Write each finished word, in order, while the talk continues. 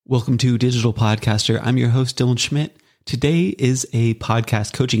Welcome to Digital Podcaster. I'm your host, Dylan Schmidt. Today is a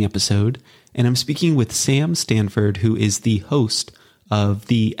podcast coaching episode, and I'm speaking with Sam Stanford, who is the host of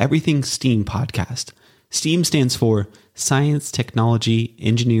the Everything STEAM podcast. STEAM stands for Science, Technology,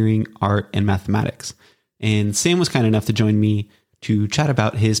 Engineering, Art, and Mathematics. And Sam was kind enough to join me to chat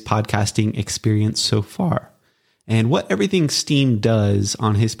about his podcasting experience so far. And what Everything STEAM does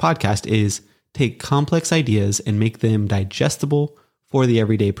on his podcast is take complex ideas and make them digestible for the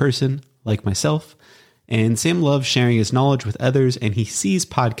everyday person like myself. And Sam loves sharing his knowledge with others, and he sees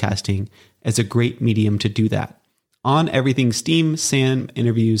podcasting as a great medium to do that. On Everything STEAM, Sam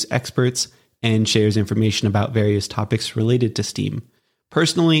interviews experts and shares information about various topics related to STEAM.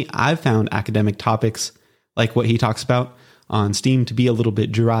 Personally, I've found academic topics like what he talks about on STEAM to be a little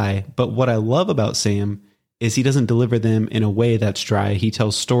bit dry, but what I love about Sam is he doesn't deliver them in a way that's dry. He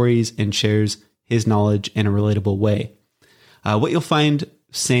tells stories and shares his knowledge in a relatable way. What you'll find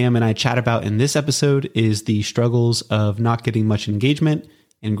Sam and I chat about in this episode is the struggles of not getting much engagement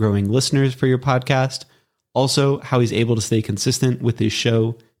and growing listeners for your podcast. Also, how he's able to stay consistent with his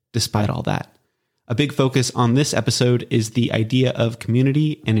show despite all that. A big focus on this episode is the idea of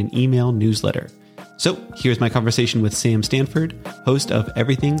community and an email newsletter. So here's my conversation with Sam Stanford, host of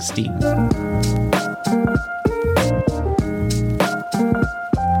Everything STEAM.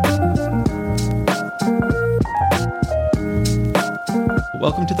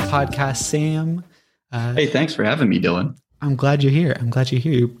 Welcome to the podcast, Sam. Hey, thanks for having me, Dylan. I'm glad you're here.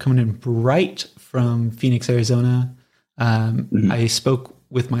 You're coming in right from Phoenix, Arizona. I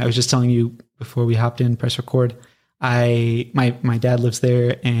was just telling you before we hopped in, press record. My dad lives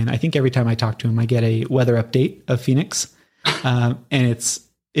there, and I think every time I talk to him, I get a weather update of Phoenix. And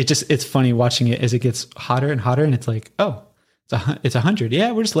it's funny watching it as it gets hotter and hotter, and it's like, oh, it's 100.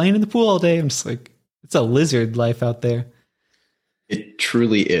 Yeah, we're just laying in the pool all day. I'm just like, it's a lizard life out there. It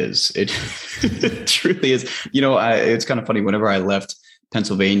truly is. It truly is. You know, it's kind of funny. Whenever I left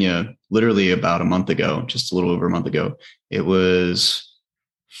Pennsylvania, literally about a month ago, just a little over a month ago, it was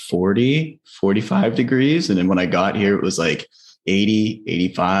 40, 45 degrees. And then when I got here, it was like 80,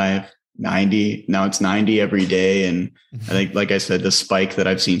 85, 90. Now it's 90 every day. And I think, like I said, the spike that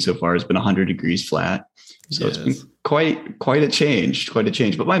I've seen so far has been 100 degrees flat. So It's been quite a change.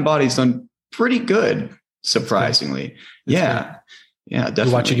 But my body's done pretty good, surprisingly. Yeah. Yeah, definitely.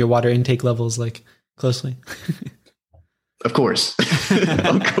 You're watching your water intake levels like closely. Of course.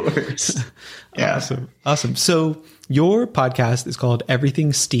 Of course. Yeah. Awesome. So your podcast is called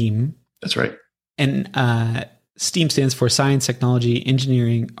Everything STEAM. That's right. And STEAM stands for Science, Technology,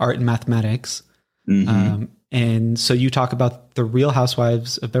 Engineering, Art, and Mathematics. Mm-hmm. And so you talk about the Real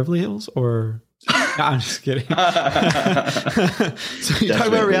Housewives of Beverly Hills, or... No, I'm just kidding. So you talk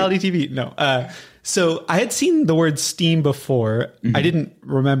about reality TV. No. So I had seen the word STEAM before. Mm-hmm. I didn't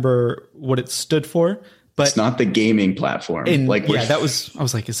remember what it stood for, but it's not the gaming platform. I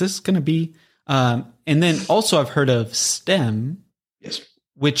was like, is this going to be? And then also I've heard of STEM. Yes.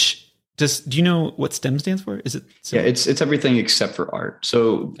 Do you know what STEM stands for? Is it? Yeah, it's everything except for art.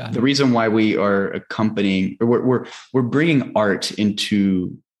 So the reason why we are accompanying, or we're bringing art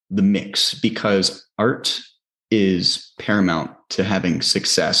into the mix, because art is paramount to having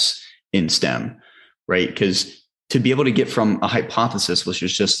success in STEM, right? Because to be able to get from a hypothesis, which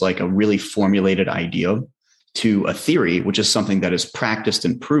is just like a really formulated idea, to a theory, which is something that is practiced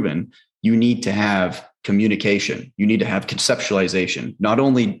and proven, you need to have communication. You need to have conceptualization, not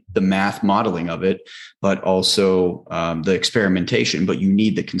only the math modeling of it, but also the experimentation. But you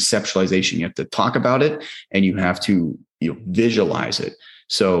need the conceptualization. You have to talk about it, and you have to visualize it.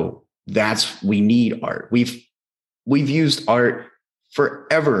 So we need art. We've used art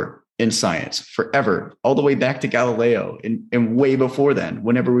forever in science, forever, all the way back to Galileo and way before then,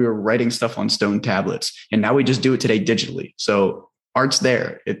 whenever we were writing stuff on stone tablets. And now we just do it today digitally. So art's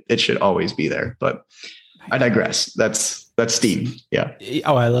there. It should always be there. But I digress. That's STEAM. Yeah.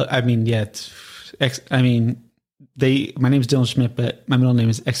 Oh, my name's Dylan Schmidt, but my middle name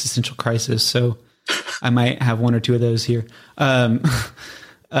is Existential Crisis. So I might have one or two of those here.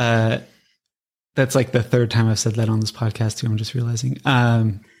 That's like the third time I've said that on this podcast too. I'm just realizing,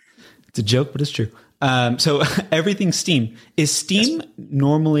 it's a joke, but it's true. So Everything STEAM. Is STEAM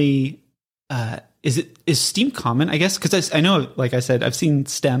normally, is STEAM common, I guess? Cause I know, like I said, I've seen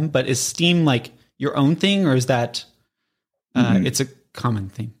STEM, but is STEAM like your own thing, or is that, it's a common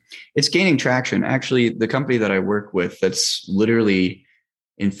thing? It's gaining traction. Actually, the company that I work with, that's literally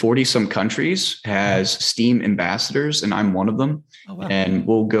in 40 some countries, has STEAM ambassadors, and I'm one of them. Oh, wow. And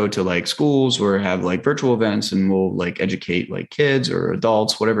we'll go to like schools or have like virtual events, and we'll like educate like kids or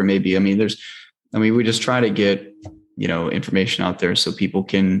adults, whatever it may be. We just try to get information out there so people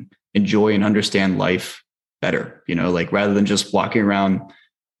can enjoy and understand life better, like rather than just walking around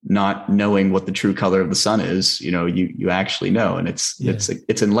not knowing what the true color of the sun is, you actually know. And it's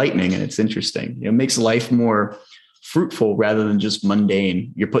enlightening and it's interesting. It makes life more fruitful rather than just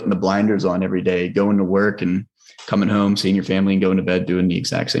mundane. You're putting the blinders on every day, going to work and coming home, seeing your family and going to bed, doing the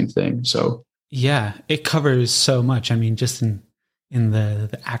exact same thing. So yeah, it covers so much. I mean, just in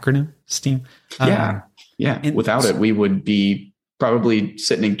the acronym STEAM. Yeah. Without it, we would be probably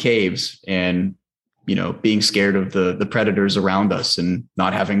sitting in caves and, being scared of the predators around us and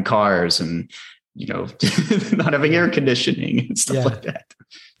not having cars and, not having air conditioning and stuff like that.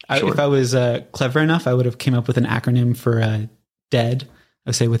 If I was clever enough, I would have came up with an acronym for DEAD. I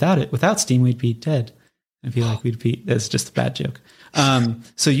would say without STEAM, we'd be dead. I feel like that's just a bad joke.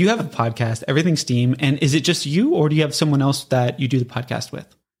 So you have a podcast, Everything STEAM. And is it just you, or do you have someone else that you do the podcast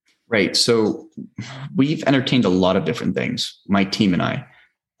with? Right. So we've entertained a lot of different things, my team and I.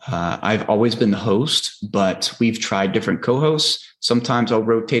 I've always been the host, but we've tried different co-hosts. Sometimes I'll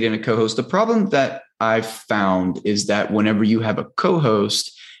rotate in a co-host. The problem that I've found is that whenever you have a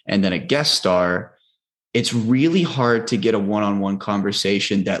co-host and then a guest star, it's really hard to get a one-on-one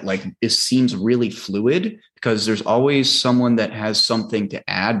conversation that seems really fluid, because there's always someone that has something to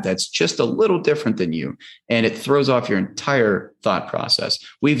add that's just a little different than you. And it throws off your entire thought process.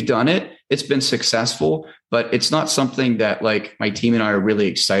 We've done it. It's been successful, but it's not something that my team and I are really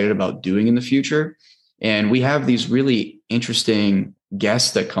excited about doing in the future. And we have these really interesting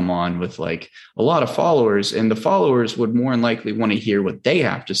guests that come on with a lot of followers, and the followers would more than likely want to hear what they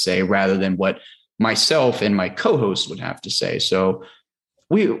have to say rather than what myself and my co-host would have to say. So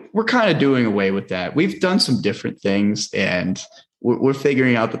we're kind of doing away with that. We've done some different things, and we're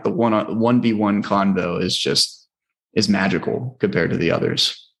figuring out that the 1v1 convo is magical compared to the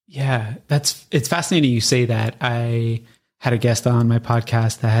others. Yeah, it's fascinating you say that. I had a guest on my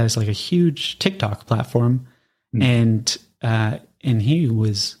podcast that has a huge TikTok platform, and he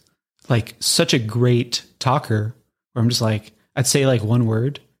was such a great talker, where I'm just I'd say one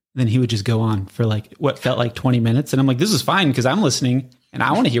word, then he would just go on for what felt like 20 minutes. And I'm this is fine because I'm listening and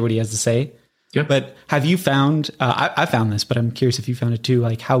I want to hear what he has to say. Yeah. But have you found, I found this, but I'm curious if you found it too,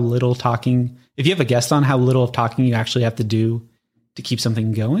 how little talking, if you have a guest on, how little of talking you actually have to do to keep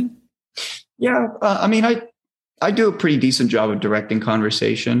something going? Yeah. I do a pretty decent job of directing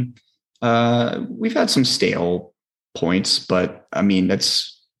conversation. We've had some stale points, but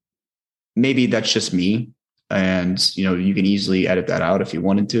that's just me. And, you can easily edit that out if you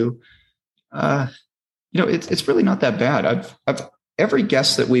wanted to. It's really not that bad. I've every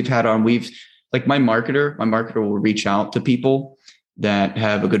guest that we've had on, my marketer will reach out to people that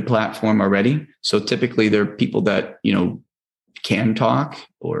have a good platform already. So typically they're people that, can talk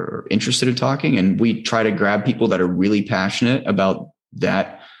or are interested in talking. And we try to grab people that are really passionate about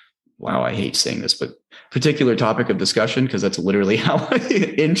that. Wow, I hate saying this, but particular topic of discussion, because that's literally how I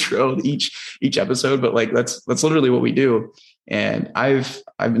intro each episode. But that's literally what we do. And I've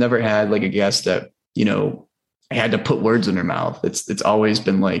never had a guest that, I had to put words in their mouth. It's always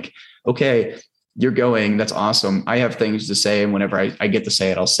been okay, you're going, that's awesome. I have things to say, and whenever I get to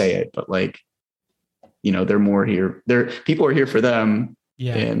say it, I'll say it. But they're more here. People are here for them,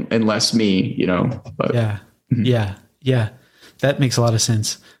 and less me, But yeah. That makes a lot of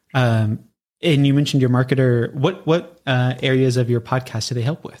sense. And you mentioned your marketer. What areas of your podcast do they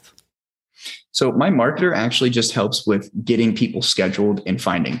help with? So my marketer actually just helps with getting people scheduled and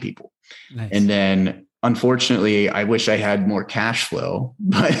finding people. Nice. And then unfortunately, I wish I had more cash flow,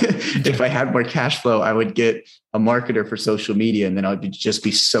 but if I had more cash flow, I would get a marketer for social media, and then I would just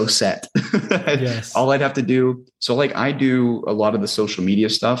be so set. Yes. All I'd have to do. So I do a lot of the social media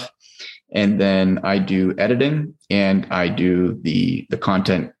stuff, and then I do editing, and I do the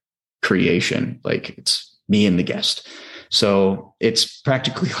content creation. It's me and the guest. So it's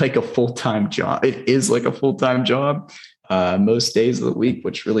practically a full-time job. It is a full-time job most days of the week,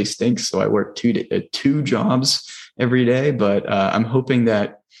 which really stinks. So I work two jobs every day, but I'm hoping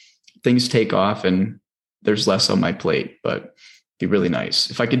that things take off and there's less on my plate, but it'd be really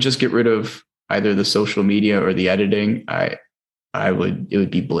nice. If I could just get rid of either the social media or the editing, it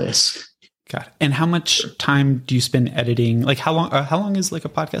would be bliss. Got it. And how much time do you spend editing? How long is a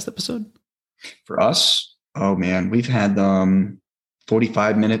podcast episode? For us? Oh man, we've had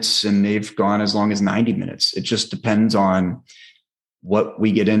 45 minutes and they've gone as long as 90 minutes. It just depends on what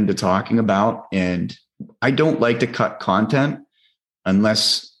we get into talking about. And I don't like to cut content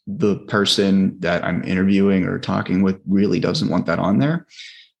unless the person that I'm interviewing or talking with really doesn't want that on there.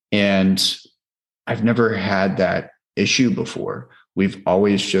 And I've never had that issue before. We've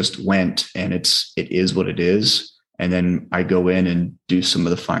always just went, and it is what it is. and then I go in and do some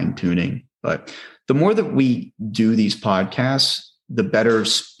of the fine tuning. But the more that we do these podcasts, the better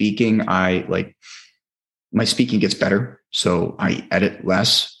speaking my speaking gets better. So I edit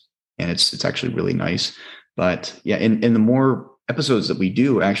less, and it's actually really nice. But yeah, and the more episodes that we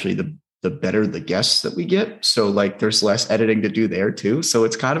do, actually, the better the guests that we get. So like there's less editing to do there too. So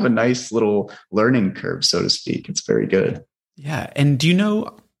it's kind of a nice little learning curve, so to speak. It's very good. Yeah. And do you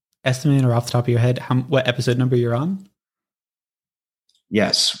know, estimate or off the top of your head, what episode number you're on?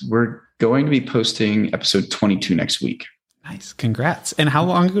 Yes, we're going to be posting episode 22 next week. Nice. Congrats. And how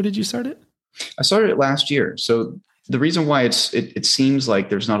long ago did you start it? I started it last year. So the reason why it seems like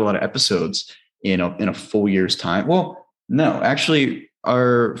there's not a lot of episodes in a full year's time. Well, no, actually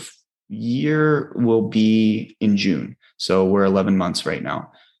our year will be in June. So we're 11 months right now.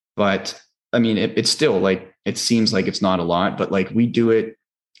 But I mean, it's still like, it seems like it's not a lot, but like we do it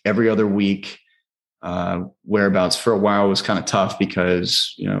every other week. Whereabouts for a while was kind of tough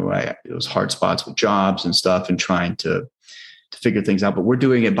because, it was hard spots with jobs and stuff and trying to figure things out, but we're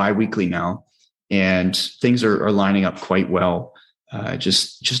doing it bi-weekly now, and things are lining up quite well.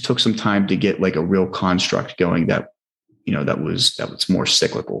 Just took some time to get like a real construct going that was more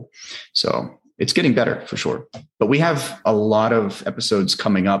cyclical. So it's getting better for sure, but we have a lot of episodes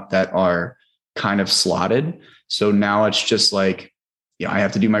coming up that are kind of slotted. So now it's just like, I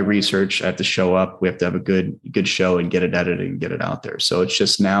have to do my research. I have to show up. We have to have a good show and get it edited and get it out there. So it's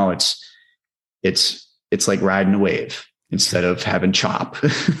just now it's like riding a wave instead of having chop.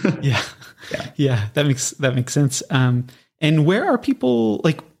 Yeah. That makes sense. And where are people,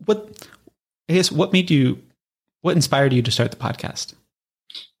 like, what inspired you to start the podcast?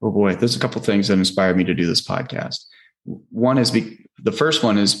 Oh boy, there's a couple of things that inspired me to do this podcast. The first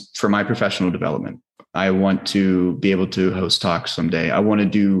one is for my professional development. I want to be able to host talks someday. I want to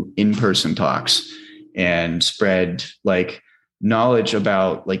do in-person talks and spread like knowledge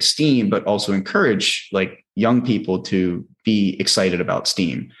about like STEAM, but also encourage like young people to be excited about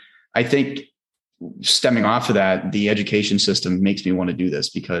STEAM. I think stemming off of that, the education system makes me want to do this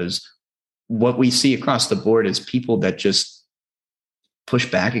because what we see across the board is people that just push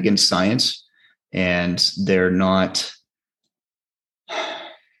back against science, and they're not.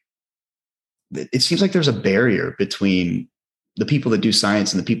 It seems like there's a barrier between the people that do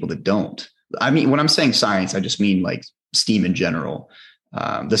science and the people that don't. I mean, when I'm saying science, I just mean like STEAM in general,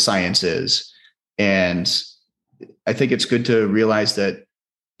 the sciences. And I think it's good to realize that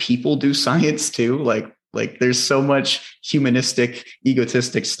people do science too. Like there's so much humanistic,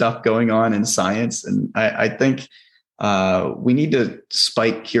 egotistic stuff going on in science. And I think we need to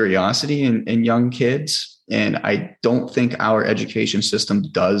spike curiosity in young kids. And I don't think our education system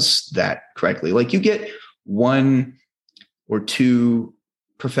does that correctly. Like you get one or two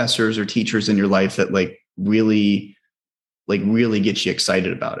professors or teachers in your life that really gets you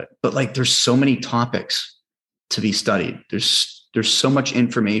excited about it. But like, there's so many topics to be studied. There's so much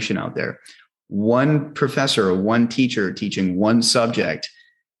information out there. One professor or one teacher teaching one subject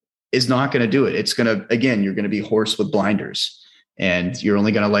is not going to do it. It's going to, again, you're going to be horse with blinders. And you're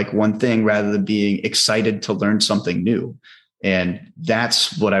only going to like one thing rather than being excited to learn something new. And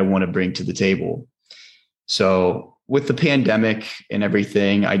that's what I want to bring to the table. So with the pandemic and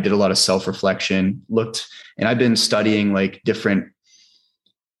everything, I did a lot of self-reflection, and I've been studying like different,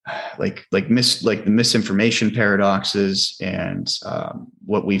 like the misinformation paradoxes and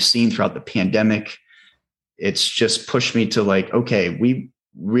what we've seen throughout the pandemic. It's just pushed me to like, okay, we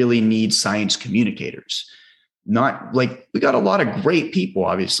really need science communicators. Not like we got a lot of great people,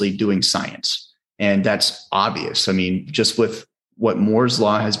 obviously, doing science. And that's obvious. I mean, just with what Moore's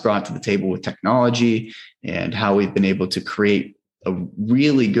law has brought to the table with technology and how we've been able to create a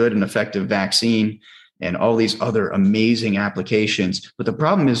really good and effective vaccine and all these other amazing applications. But the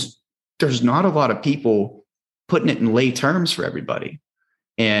problem is there's not a lot of people putting it in lay terms for everybody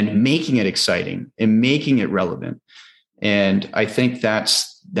and making it exciting and making it relevant. And I think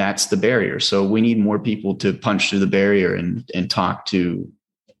that's the barrier. So we need more people to punch through the barrier and talk to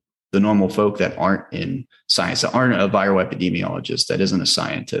the normal folk that aren't in science, that aren't a bioepidemiologist, that isn't a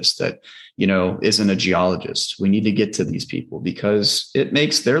scientist, that, isn't a geologist. We need to get to these people because it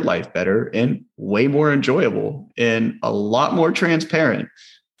makes their life better and way more enjoyable and a lot more transparent.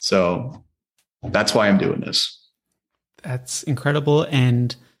 So that's why I'm doing this. That's incredible.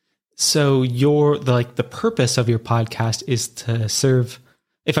 And so the purpose of your podcast is to serve,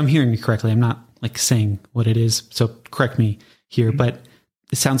 if I'm hearing you correctly, I'm not like saying what it is, so correct me here, mm-hmm. But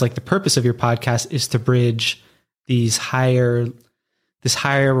it sounds like the purpose of your podcast is to bridge almost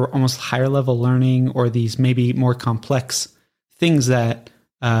higher level learning, or these maybe more complex things that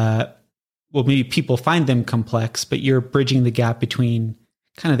well, maybe people find them complex, but you're bridging the gap between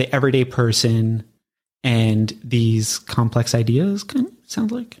kind of the everyday person and these complex ideas, kind of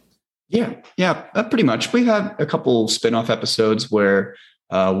sounds like. Yeah, pretty much. We've had a couple spin-off episodes where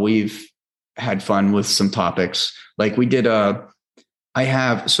we've had fun with some topics. Like we did so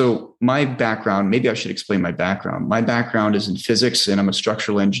my background, maybe I should explain my background. My background is in physics and I'm a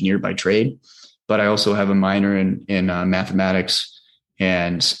structural engineer by trade, but I also have a minor in mathematics,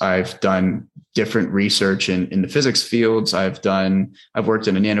 and I've done different research in the physics fields. I've worked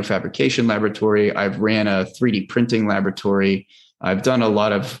in a nanofabrication laboratory. I've ran a 3D printing laboratory. I've done a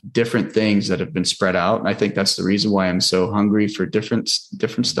lot of different things that have been spread out. And I think that's the reason why I'm so hungry for different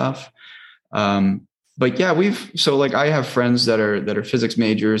stuff. But yeah, I have friends that are physics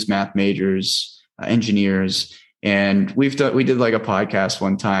majors, math majors, engineers, and we did like a podcast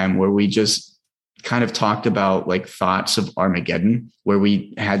one time where we just kind of talked about like thoughts of Armageddon, where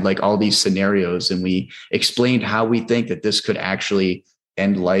we had like all these scenarios and we explained how we think that this could actually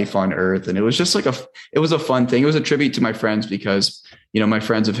end life on Earth. And it was just it was a fun thing. It was a tribute to my friends because, my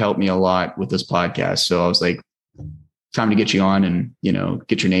friends have helped me a lot with this podcast. So I was like, time to get you on and,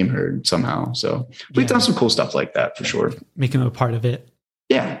 get your name heard somehow. So we've done some cool stuff like that for sure. Make them a part of it.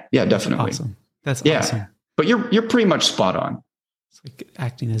 Yeah, definitely. That's yeah. Awesome. But you're pretty much spot on. It's like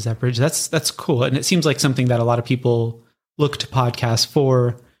acting as that bridge. That's cool. And it seems like something that a lot of people look to podcasts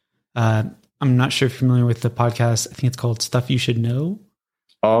for. I'm not sure if you're familiar with the podcast. I think it's called Stuff You Should Know.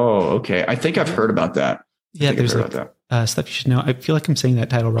 Oh, okay. I think I've heard about that. Yeah, there's like Stuff You Should Know. I feel like I'm saying that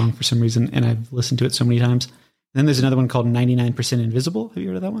title wrong for some reason, and I've listened to it so many times. And then there's another one called 99% Invisible. Have you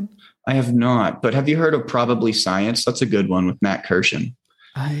heard of that one? I have not, but have you heard of Probably Science? That's a good one with Matt Kirshen.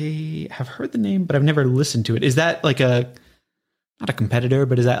 I have heard the name, but I've never listened to it. Is that like not a competitor,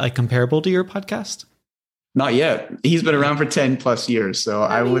 but is that like comparable to your podcast? Not yet. He's been around for 10 plus years. So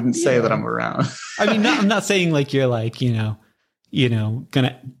I wouldn't say that I'm around. I'm not saying like you're like, going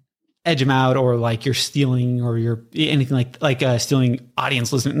to edge him out or like you're stealing or you're anything like stealing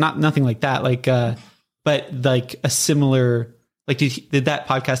audience listening, nothing like that. Like, but like a similar, like, did that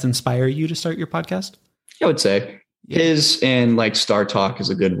podcast inspire you to start your podcast? I would say his and like Star Talk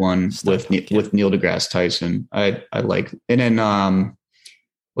is a good one with Neil deGrasse Tyson. I like, and then,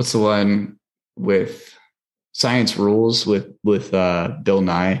 what's the one with Science Rules with Bill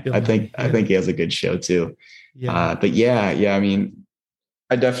Nye? I think he has a good show too. Yeah. But I mean,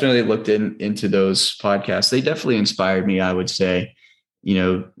 I definitely looked into those podcasts. They definitely inspired me. I would say,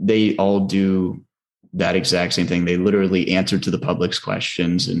 they all do that exact same thing. They literally answer to the public's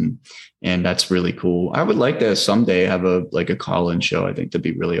questions, and that's really cool. I would like to someday have a call-in show. I think that'd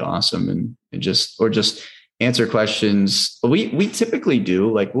be really awesome, and just answer questions. We typically do,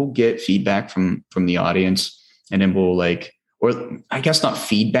 like, we'll get feedback from the audience, and then we'll or I guess not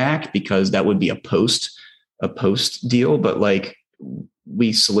feedback because that would be a post deal, but like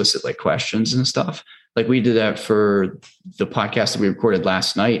we solicit like questions and stuff. Like we did that for the podcast that we recorded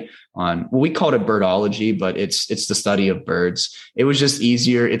last night on, well, we called it birdology, but it's the study of birds. It was just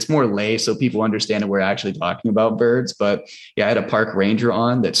easier. It's more lay, so people understand that we're actually talking about birds. But yeah, I had a park ranger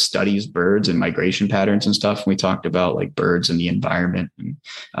on that studies birds and migration patterns and stuff. And we talked about like birds and the environment and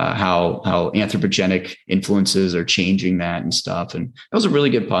how anthropogenic influences are changing that and stuff. And that was a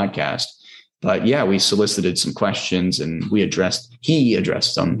really good podcast. But yeah, we solicited some questions and he addressed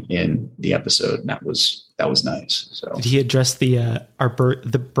them in the episode. And that was nice. So did he address the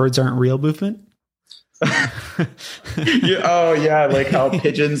birds aren't real movement? Like how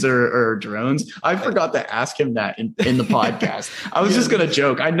pigeons are drones. I forgot to ask him that in the podcast. I was just gonna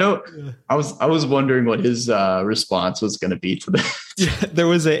joke. I know. I was wondering what his response was gonna be to that.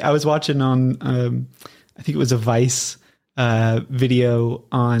 Yeah, I was watching on I think it was a Vice video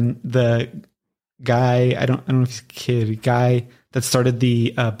on the guy, I don't know if he's a kid, a guy that started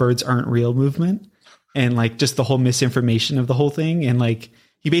the birds aren't real movement, and like just the whole misinformation of the whole thing. And like,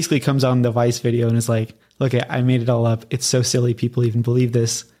 he basically comes on the Vice video and is like, look, I made it all up. It's so silly. People even believe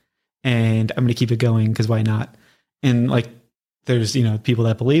this, and I'm going to keep it going because why not? And like, there's, people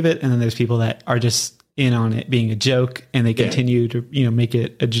that believe it. And then there's people that are just in on it being a joke, and they continue to, make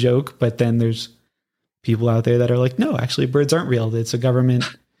it a joke. But then there's people out there that are like, no, actually birds aren't real. It's a government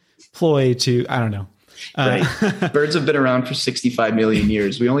ploy to, I don't know. Right. Birds have been around for 65 million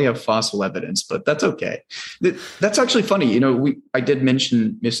years. We only have fossil evidence, but that's okay. That's actually funny. I did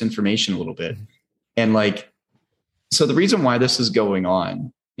mention misinformation a little bit. And so the reason why this is going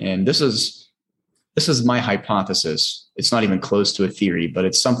on, and this is my hypothesis. It's not even close to a theory, but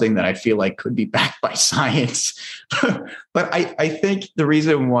it's something that I feel like could be backed by science. But I think the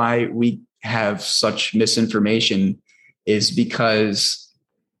reason why we have such misinformation is because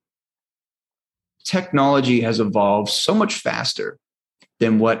technology has evolved so much faster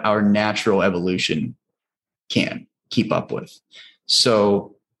than what our natural evolution can keep up with.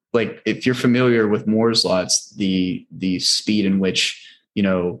 So, like, if you're familiar with Moore's law, it's the speed in which,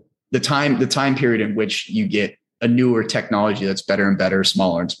 the time period in which you get a newer technology that's better and better,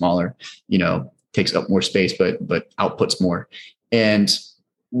 smaller and smaller, takes up more space, but outputs more. And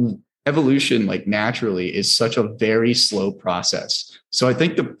evolution, like, naturally, is such a very slow process. So I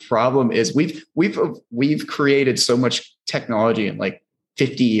think the problem is we've created so much technology in like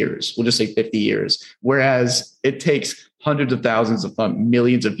 50 years. We'll just say 50 years, whereas it takes hundreds of thousands of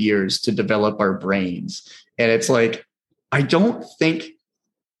millions of years to develop our brains. And it's like, I don't think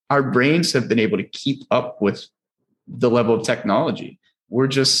our brains have been able to keep up with the level of technology.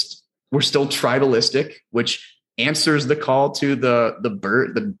 We're still tribalistic, which answers the call to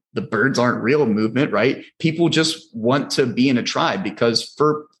the birds aren't real movement, right? People just want to be in a tribe because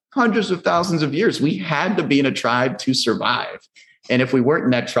for hundreds of thousands of years, we had to be in a tribe to survive. And if we weren't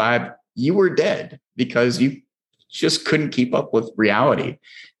in that tribe, you were dead because you just couldn't keep up with reality.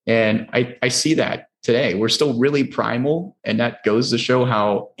 And I see that today. We're still really primal. And that goes to show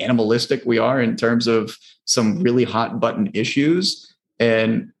how animalistic we are in terms of some really hot button issues.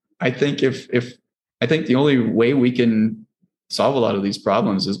 And I think the only way we can solve a lot of these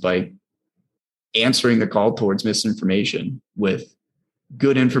problems is by answering the call towards misinformation with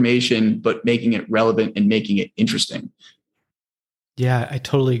good information, but making it relevant and making it interesting. Yeah, I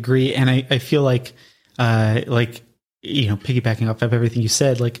totally agree. And I feel like, piggybacking off of everything you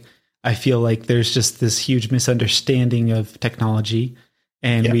said, like, I feel like there's just this huge misunderstanding of technology,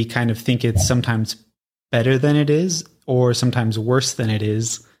 and we kind of think it's sometimes better than it is, or sometimes worse than it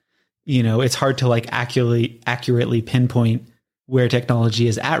is. It's hard to like accurately pinpoint where technology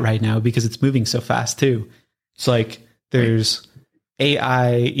is at right now because it's moving so fast too. It's like there's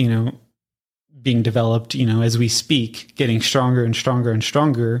AI, being developed, as we speak, getting stronger and stronger and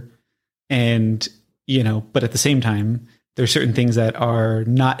stronger. And, but at the same time, there's certain things that are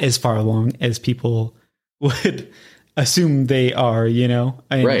not as far along as people would assume they are, and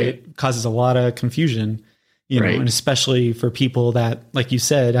it causes a lot of confusion, and especially for people that, like you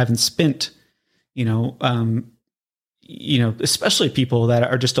said, haven't spent, especially people that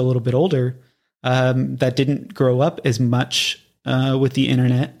are just a little bit older, that didn't grow up as much with the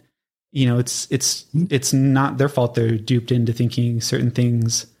internet. It's not their fault they're duped into thinking certain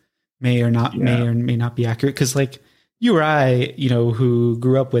things may or may not be accurate. Cause like you or I, who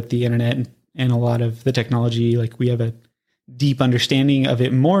grew up with the internet and a lot of the technology, like we have a deep understanding of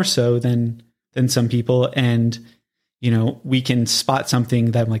it more so than some people. And, we can spot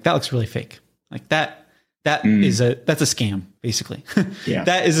something that I'm like, that looks really fake. Like that's a scam basically. Yeah.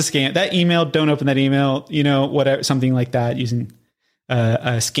 That is a scam. That email, don't open that email, whatever, something like that, using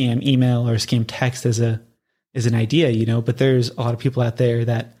a scam email or a scam text as an idea, but there's a lot of people out there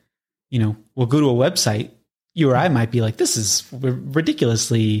that, will go to a website. You or I might be like, this is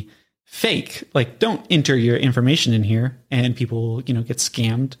ridiculously fake. Like, don't enter your information in here, and people, get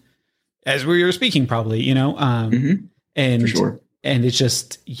scammed as we were speaking, probably, and for sure. And it's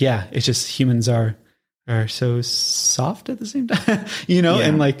just humans are so soft at the same time,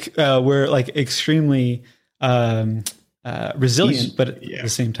 and like, we're like extremely, resilient, but at the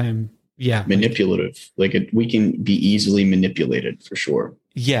same time, manipulative. We can be easily manipulated for sure.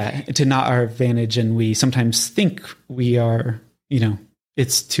 Yeah, to not our advantage, and we sometimes think we are.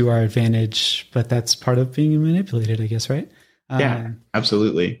 It's to our advantage, but that's part of being manipulated, I guess, right? Yeah,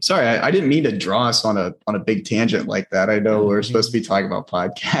 absolutely. Sorry, I didn't mean to draw us on a big tangent like that. I know we're supposed to be talking about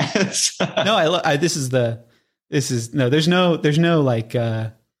podcasts. No, there's no like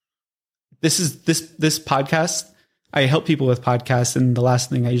this podcast. I help people with podcasts, and the last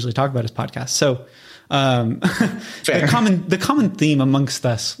thing I usually talk about is podcasts. So the common theme amongst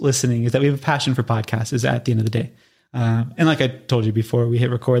us listening is that we have a passion for podcasts is at the end of the day. And like I told you before we hit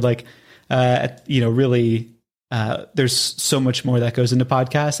record, like, really, there's so much more that goes into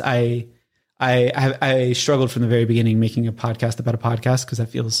podcasts. I struggled from the very beginning making a podcast about a podcast, because that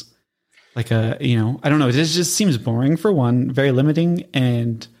feels like I don't know. It just seems boring for one, very limiting,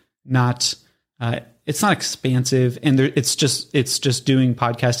 and not, it's not expansive, and it's just doing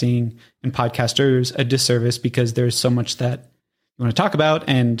podcasting and podcasters a disservice, because there's so much that you want to talk about.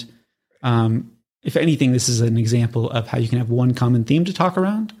 And if anything, this is an example of how you can have one common theme to talk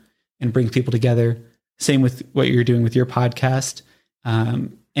around and bring people together. Same with what you're doing with your podcast,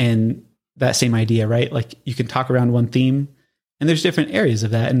 and that same idea, right? Like, you can talk around one theme, and there's different areas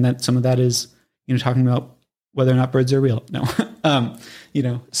of that, and that some of that is talking about whether or not birds are real. No.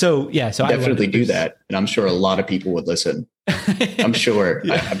 So yeah. So definitely do that. And I'm sure a lot of people would listen. I'm sure.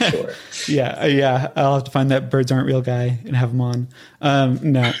 Yeah. I'm sure. Yeah. I'll have to find that birds aren't real guy and have him on.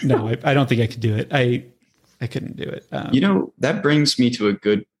 No, I don't think I could do it. I couldn't do it. That brings me to a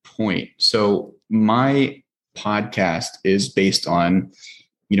good point. So my podcast is based on,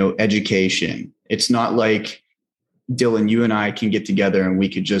 education. It's not like Dylan, you and I can get together and we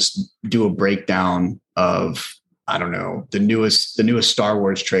could just do a breakdown of, I don't know, the newest Star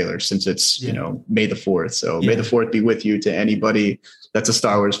Wars trailer, since it's, May the 4th. So May the 4th be with you to anybody that's a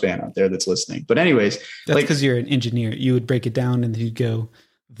Star Wars fan out there that's listening. But anyways, that's because you're an engineer. You would break it down and you'd go,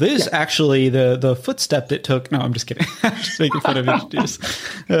 this actually the footstep that took. No, I'm just kidding. I'm just making fun of engineers.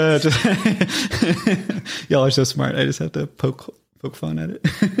 Y'all are so smart. I just have to poke fun at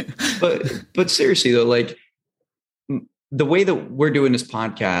it. but seriously though, like the way that we're doing this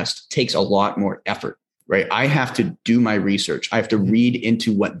podcast takes a lot more effort, right? I have to do my research. I have to read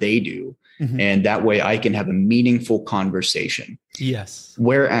into what they do. And that way I can have a meaningful conversation. Yes.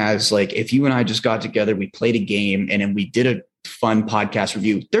 Whereas like if you and I just got together, we played a game and then we did a fun podcast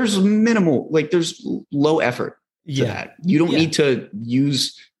review, there's minimal, like there's low effort to that. You don't need to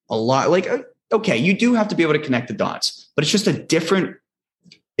use a lot. Like, okay, you do have to be able to connect the dots, but it's just a different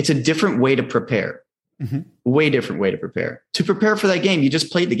way to prepare. Way different way to prepare. To prepare for that game, you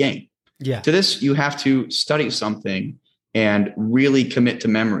just played the game. Yeah. To this, you have to study something and really commit to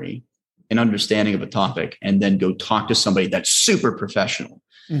memory and understanding of a topic, and then go talk to somebody that's super professional.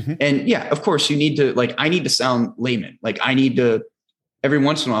 And yeah, of course you need to, like, I need to sound layman. Like I need to every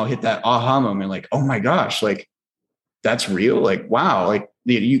once in a while hit that aha moment. Like, oh my gosh, like that's real. Like, wow. Like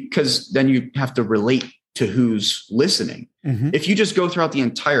cause then you have to relate to who's listening. If you just go throughout the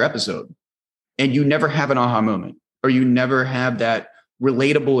entire episode and you never have an aha moment, or you never have that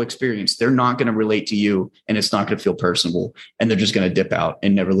relatable experience, they're not going to relate to you, and it's not going to feel personable, and they're just going to dip out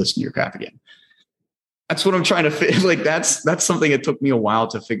and never listen to your crap again. That's what I'm trying to like. That's something that took me a while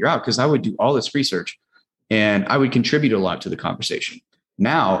to figure out, because I would do all this research and I would contribute a lot to the conversation.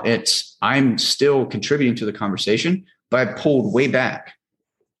 Now I'm still contributing to the conversation, but I pulled way back,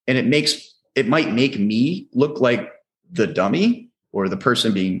 and it might make me look like the dummy or the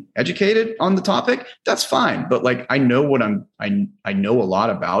person being educated on the topic. That's fine. But like, I know I know a lot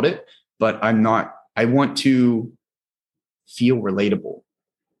about it, but I want to feel relatable.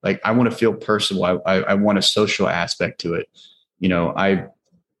 Like I want to feel personal. I want a social aspect to it. I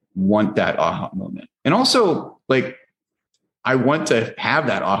want that aha moment. And also like, I want to have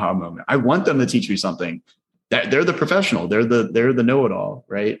that aha moment. I want them to teach me something. That they're the professional. They're the know-it-all.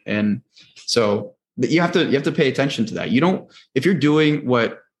 Right. And so you have to pay attention to that. If you're doing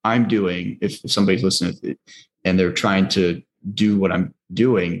what I'm doing, if somebody's listening and they're trying to do what I'm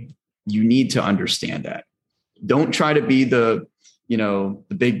doing, you need to understand that. Don't try to be the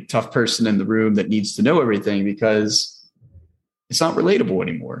big tough person in the room that needs to know everything, because it's not relatable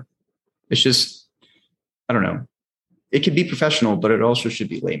anymore. It's just, I don't know. It can be professional, but it also should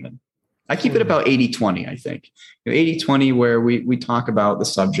be layman. I keep it about 80-20, I think. 80-20 where we talk about the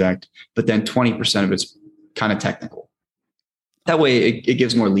subject, but then 20% of it's kind of technical. That way it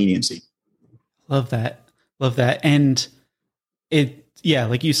gives more leniency. Love that. And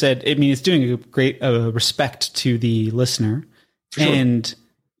like you said, it's doing a great respect to the listener. Sure. And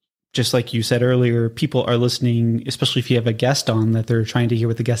just like you said earlier, people are listening, especially if you have a guest on, that they're trying to hear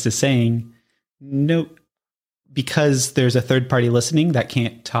what the guest is saying. No, because there's a third party listening that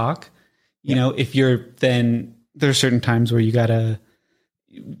can't talk. If you're, then there's certain times where you gotta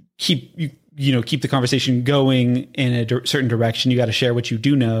keep the conversation going in a certain direction. You got to share what you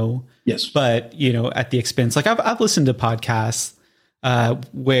do know. Yes. But, at the expense, like I've listened to podcasts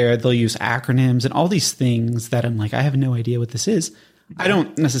where they'll use acronyms and all these things that I'm like, I have no idea what this is. I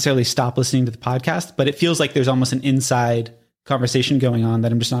don't necessarily stop listening to the podcast, but it feels like there's almost an inside conversation going on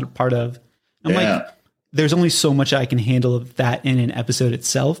that I'm just not a part of. I'm like, there's only so much I can handle of that in an episode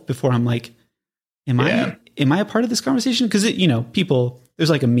itself before I'm like, am I a part of this conversation? Because people, there's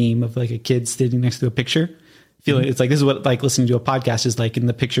like a meme of like a kid sitting next to a picture. I feel like it's like, this is what like listening to a podcast is like, and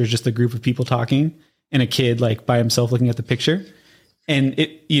the picture is just a group of people talking and a kid like by himself looking at the picture. And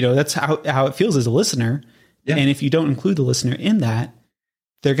it, that's how it feels as a listener. Yeah. And if you don't include the listener in that,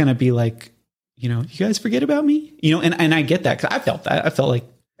 they're going to be like, you guys forget about me, and I get that, because I felt that. I felt like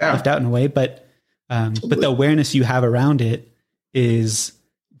left out in a way, but the awareness you have around it is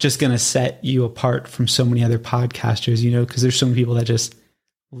just going to set you apart from so many other podcasters, because there's so many people that just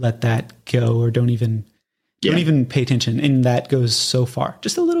let that go or don't even pay attention. And that goes so far.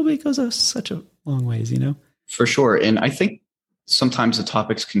 Just a little bit goes such a long ways, For sure. And I think sometimes the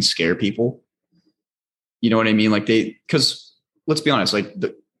topics can scare people. You know what I mean? Like because let's be honest, like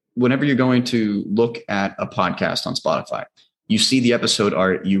whenever you're going to look at a podcast on Spotify, you see the episode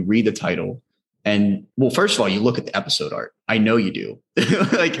art, you read the title, and well, first of all, you look at the episode art. I know you do.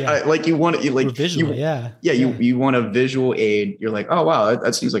 Like you want to, like visual, you want a visual aid. You're like, oh wow,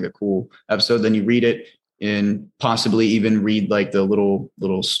 that seems like a cool episode. Then you read it and possibly even read like the little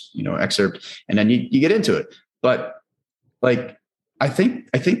excerpt, and then you get into it. But like, I think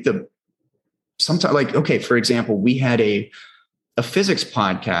sometimes, like, okay, for example, we had a physics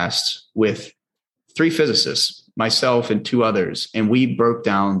podcast with 3 physicists, myself and 2 others, and we broke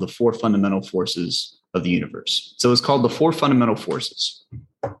down the 4 fundamental forces of the universe. So it's called the 4 fundamental forces.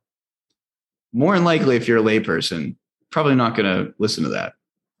 More than likely, if you're a layperson, probably not going to listen to that.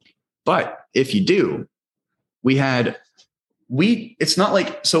 But if you do, it's not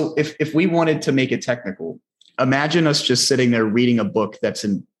like, so if we wanted to make it technical, imagine us just sitting there reading a book that's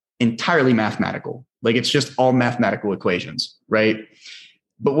entirely mathematical. Like it's just all mathematical equations, right?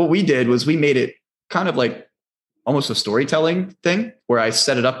 But what we did was we made it kind of like almost a storytelling thing where I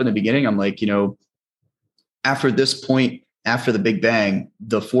set it up in the beginning. I'm like, after this point, after the Big Bang,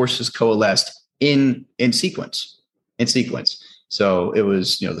 the forces coalesced in sequence. So it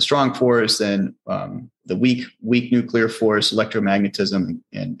was, the strong force, then the weak nuclear force, electromagnetism,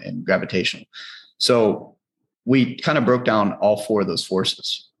 and gravitational. So we kind of broke down all 4 of those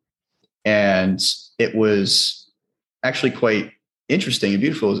forces. And it was actually quite interesting and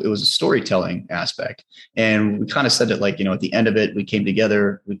beautiful. It was a storytelling aspect. And we kind of said that, like, at the end of it, we came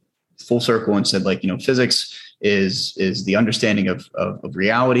together full circle and said, like, physics is the understanding of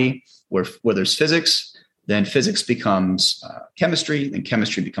reality, where there's physics, then physics becomes chemistry, then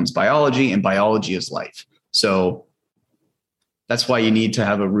chemistry becomes biology, and biology is life. So that's why you need to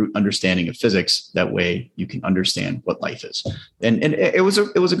have a root understanding of physics. That way you can understand what life is. And it was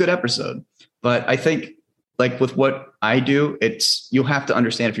a good episode. But I think, like with what I do, you'll have to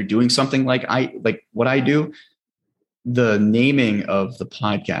understand, if you're doing something like what I do, the naming of the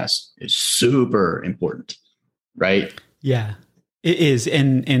podcast is super important, right? Yeah, it is.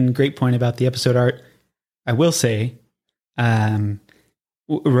 And great point about the episode art. I will say,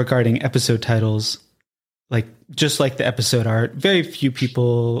 regarding episode titles, like just like the episode art, very few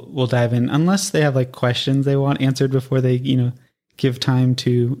people will dive in unless they have like questions they want answered before they, give time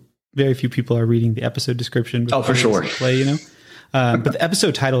to. Very few people are reading the episode description. Oh, for sure. Play, but the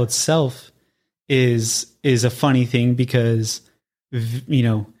episode title itself is a funny thing because, it's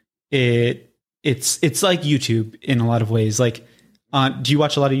like YouTube in a lot of ways. Like, do you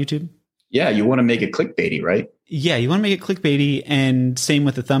watch a lot of YouTube? Yeah. You want to make it clickbaity, right? Yeah. You want to make it clickbaity, and same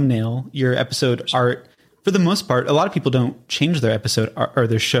with the thumbnail, your episode art. For the most part, a lot of people don't change their episode art or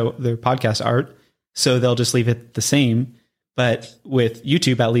their podcast art. So they'll just leave it the same. But with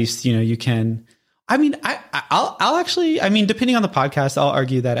YouTube, at least, you can, I'll actually, depending on the podcast, I'll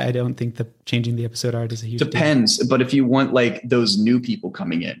argue that I don't think changing the episode art is a huge Depends. Deal. But if you want like those new people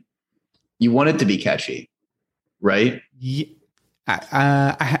coming in, you want it to be catchy, right? Yeah,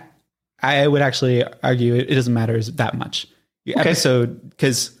 I would actually argue it doesn't matter that much. Your episode,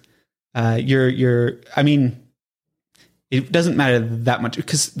 because it doesn't matter that much,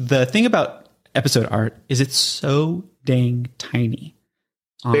 because the thing about episode art is it's so dang tiny.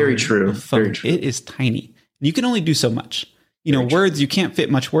 Very true. Very true. It is tiny. You can only do so much. Words, you can't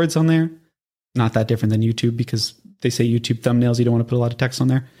fit much words on there. Not that different than YouTube, because they say YouTube thumbnails, you don't want to put a lot of text on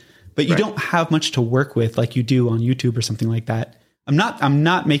there. But you don't have much to work with like you do on YouTube or something like that. I'm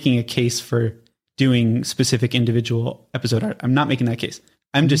not making a case for doing specific individual episode art. I'm not making that case.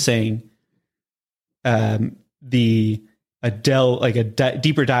 I'm just saying deeper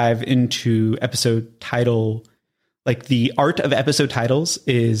dive into episode title. Like the art of episode titles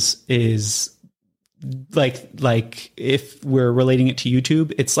is like if we're relating it to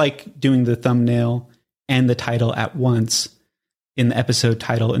YouTube, it's like doing the thumbnail and the title at once in the episode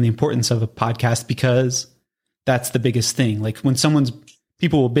title, and the importance of a podcast, because that's the biggest thing. Like when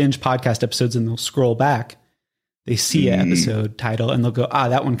people will binge podcast episodes and they'll scroll back, they see an episode title and they'll go,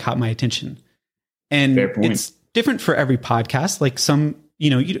 that one caught my attention. And it's different for every podcast. Like some,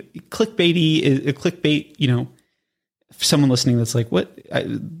 clickbait is a clickbait, for someone listening that's like, what?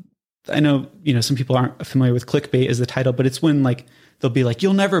 I know, some people aren't familiar with clickbait as the title, but it's when like, they'll be like,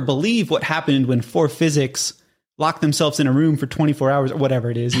 you'll never believe what happened when 4 physics locked themselves in a room for 24 hours or whatever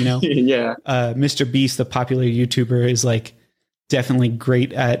it is, Yeah. Mr. Beast, the popular YouTuber, is like definitely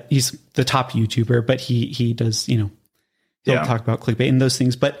great he's the top YouTuber, but he does, he'll talk about clickbait and those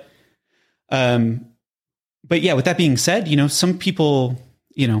things. But yeah, with that being said, some people,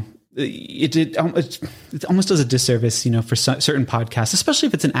 it almost does a disservice, for certain podcasts, especially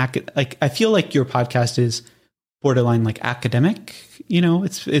if it's like, I feel like your podcast is borderline like academic.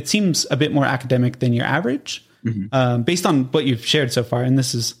 It seems a bit more academic than your average, based on what you've shared so far. And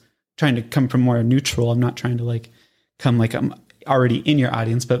this is trying to come from more neutral. I'm not trying to like come like I'm already in your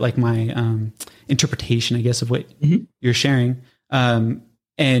audience, but like my interpretation, I guess, of what you're sharing. And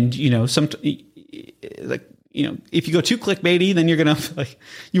if you go too clickbaity, then you're gonna like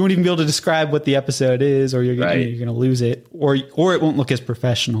you won't even be able to describe what the episode is, or you're gonna lose it, or it won't look as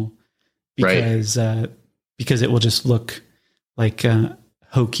professional because it will just look like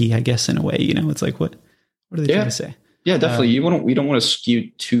hokey, I guess, in a way. It's like what are they trying to say? Yeah, definitely. We don't want to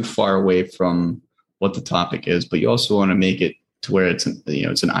skew too far away from what the topic is, but you also want to make it to where it's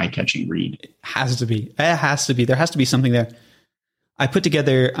an eye-catching read. It has to be. There has to be something there. I put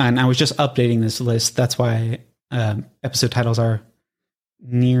together, and I was just updating this list. That's why episode titles are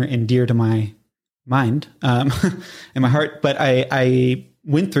near and dear to my mind and my heart. But I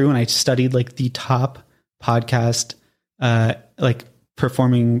went through and I studied like the top podcast, like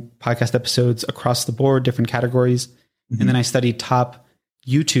performing podcast episodes across the board, different categories. And then I studied top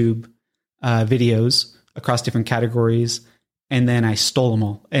YouTube videos across different categories. And then I stole them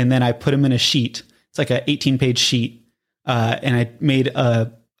all. And then I put them in a sheet. It's like an 18-page sheet. And I made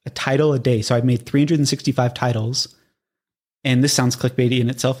a title a day. So I made 365 titles. And this sounds clickbaity in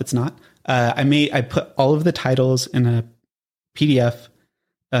itself. It's not. I put all of the titles in a PDF.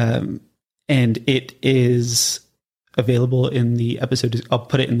 And it is available in the episode. I'll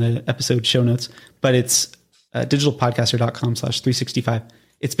put it in the episode show notes. But it's digitalpodcaster.com/365.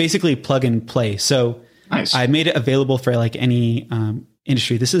 It's basically plug and play. So nice. I made it available for like any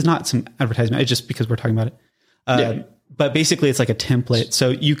industry. This is not some advertisement. It's just because we're talking about it. But basically it's like a template. So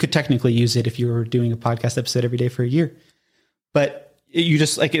you could technically use it if you were doing a podcast episode every day for a year. But you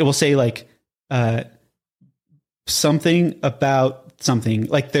just like, it will say like something about something.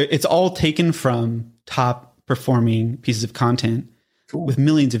 Like it's all taken from top performing pieces of content with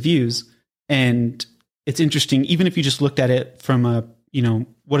millions of views. And it's interesting, even if you just looked at it from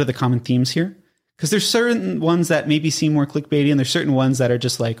what are the common themes here? Because there's certain ones that maybe seem more clickbaity, and there's certain ones that are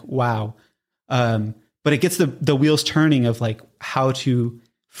just like, wow. But it gets the wheels turning of like how to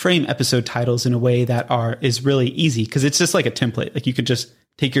frame episode titles in a way that is really easy. Because it's just like a template. Like you could just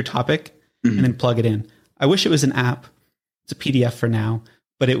take your topic and then plug it in. I wish it was an app. It's a PDF for now,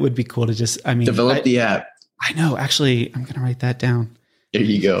 but it would be cool to just, develop the app. I know. Actually, I'm going to write that down. There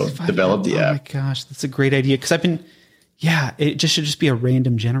you go. Develop the app. Oh my gosh, that's a great idea. Because it just should just be a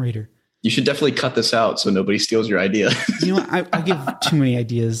random generator. You should definitely cut this out so nobody steals your idea. I give too many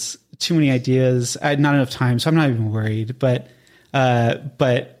ideas. I had not enough time, so I'm not even worried. But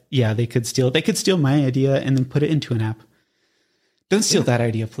yeah, they could steal my idea and then put it into an app. Don't steal that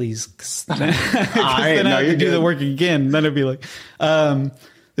idea, please. Then I have to do the work again. Then it'd be like,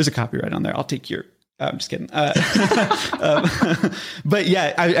 there's a copyright on there. I'll take your. I'm just kidding. But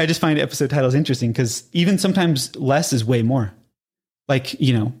yeah, I just find episode titles interesting because even sometimes less is way more. Like,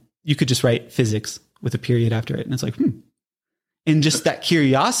 you could just write physics with a period after it. And it's like, And just that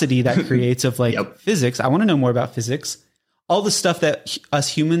curiosity that creates of like physics. I want to know more about physics. All the stuff that us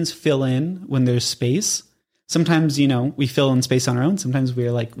humans fill in when there's space. Sometimes, we fill in space on our own. Sometimes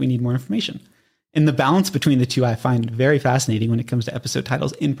we're like, we need more information. And the balance between the two I find very fascinating when it comes to episode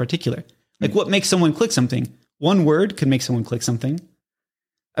titles in particular. Like what makes someone click something? One word could make someone click something.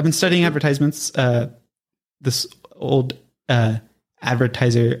 I've been studying advertisements. This old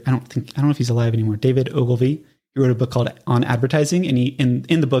advertiser, I don't know if he's alive anymore. David Ogilvy. He wrote a book called On Advertising, and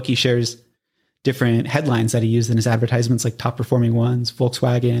in the book he shares different headlines that he used in his advertisements, like top performing ones,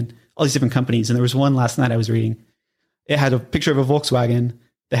 Volkswagen, all these different companies. And there was one last night I was reading. It had a picture of a Volkswagen,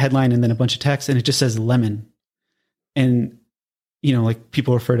 the headline, and then a bunch of text, and it just says lemon. And like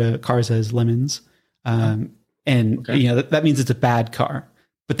people refer to cars as lemons. That means it's a bad car.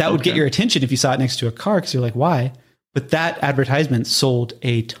 But that would get your attention if you saw it next to a car because you're like, why? But that advertisement sold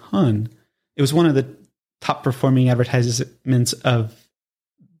a ton. It was one of the top performing advertisements of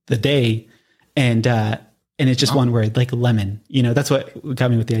the day. And it's just one word, like lemon. That's what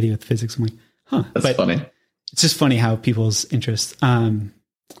got me with the idea with physics. I'm like, That's funny. It's just funny how people's interests.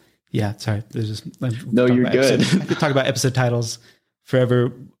 Yeah, sorry. There's just no, you're good. I could talk about episode titles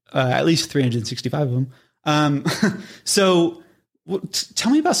forever. At least 365 of them. So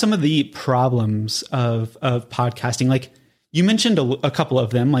tell me about some of the problems of podcasting. Like you mentioned a couple of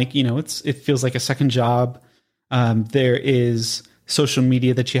them. Like it feels like a second job. There is social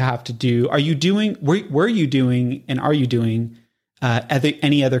media that you have to do. Are you doing? Were you doing? And are you doing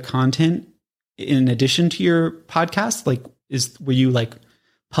any other content in addition to your podcast? Like were you like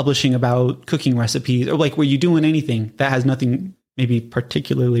publishing about cooking recipes, or like were you doing anything that has nothing maybe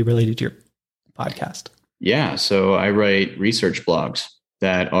particularly related to your podcast? Yeah. So I write research blogs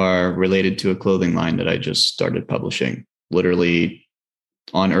that are related to a clothing line that I just started publishing literally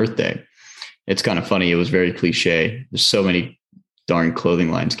on Earth Day. It's kind of funny. It was very cliche. There's so many darn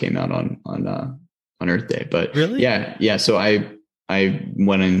clothing lines came out on Earth Day, but Really? yeah. So I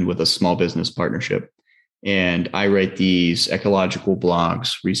went in with a small business partnership, and I write these ecological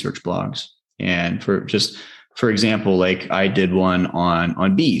blogs, research blogs, and for example, like I did one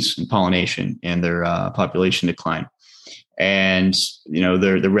on bees and pollination and their population decline, and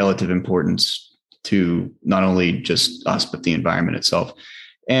their relative importance to not only just us but the environment itself.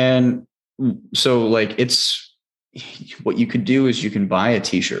 And so like it's what you could do is you can buy a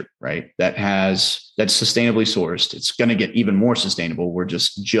t-shirt, right? That's sustainably sourced. It's going to get even more sustainable. We're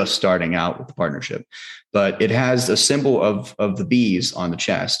just starting out with the partnership, but it has a symbol of the bees on the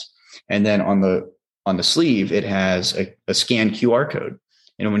chest. And then on the sleeve, it has a scanned QR code.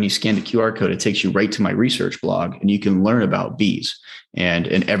 And when you scan the QR code, it takes you right to my research blog, and you can learn about bees and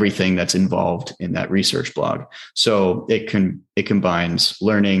everything that's involved in that research blog. So it combines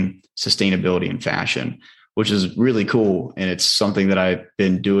learning, sustainability, and fashion, which is really cool. And it's something that I've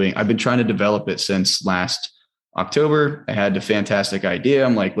been doing. I've been trying to develop it since last October. I had a fantastic idea.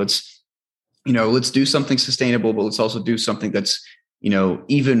 I'm like, let's do something sustainable, but let's also do something that's,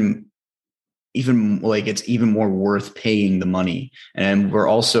 even like it's even more worth paying the money. And we're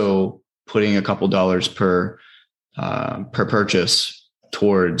also putting a couple dollars per purchase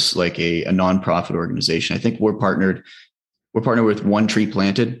towards like a nonprofit organization. I think we're partnered with One Tree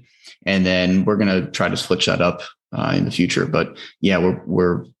Planted, and then we're going to try to switch that up in the future. But yeah,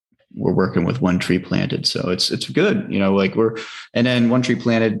 we're working with One Tree Planted. So it's good. And then One Tree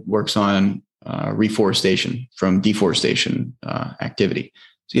Planted works on reforestation from deforestation activity.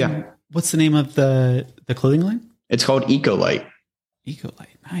 So yeah. What's the name of the clothing line? It's called Ecolite. Ecolite.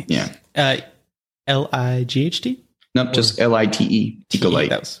 Nice. Yeah. LIGHT? No, just LITE. Ecolite.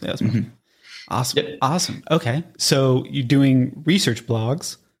 That was mm-hmm. Awesome. Yep. Awesome. Okay. So you're doing research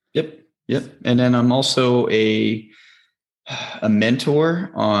blogs. Yep. And then I'm also a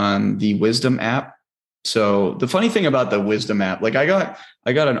mentor on the Wisdom app. So the funny thing about the Wisdom app, like I got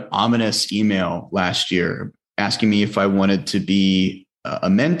an ominous email last year asking me if I wanted to be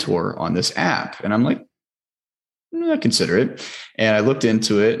a mentor on this app. And I'm like, I consider it. And I looked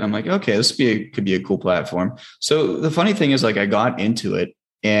into it and I'm like, okay, this could be a cool platform. So the funny thing is, like, I got into it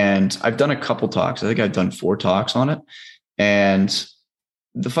and I've done a couple talks. I think I've done 4 talks on it. And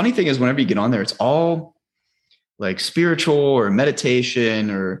the funny thing is, whenever you get on there, it's all like spiritual or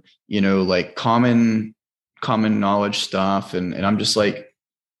meditation or, like common knowledge stuff. And I'm just like,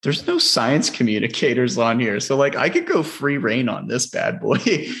 there's no science communicators on here. So like I could go free reign on this bad boy.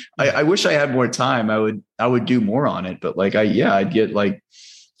 I wish I had more time. I would do more on it, but like I'd get like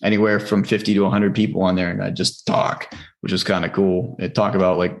anywhere from 50 to 100 people on there and I'd just talk, which is kind of cool. I'd talk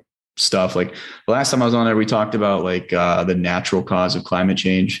about like stuff. Like the last time I was on there, we talked about like the natural cause of climate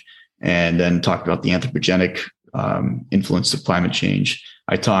change, and then talked about the anthropogenic influence of climate change.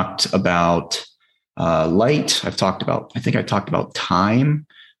 I talked about light. I talked about time,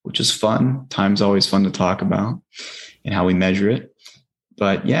 which is fun. Time's always fun to talk about and how we measure it.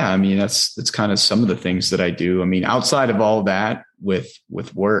 But yeah, I mean, that's kind of some of the things that I do. I mean, outside of all that with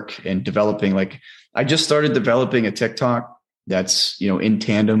work and developing, like I just started developing a TikTok that's, in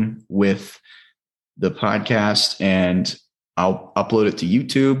tandem with the podcast, and I'll upload it to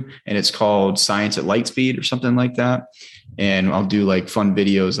YouTube, and it's called Science at Light Speed or something like that. And I'll do like fun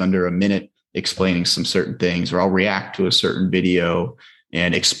videos under a minute explaining some certain things, or I'll react to a certain video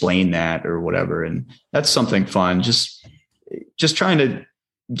and explain that or whatever. And that's something fun. Just trying to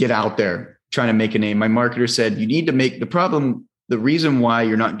get out there, trying to make a name. My marketer said, you need to make the reason why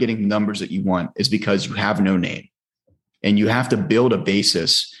you're not getting the numbers that you want is because you have no name, and you have to build a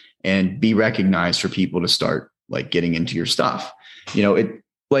basis and be recognized for people to start like getting into your stuff.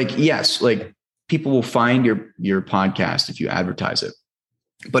 Yes, like people will find your podcast if you advertise it.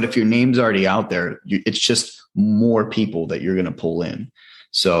 But if your name's already out there, it's just more people that you're going to pull in.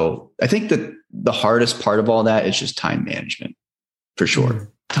 So I think that the hardest part of all that is just time management, for sure. Mm-hmm.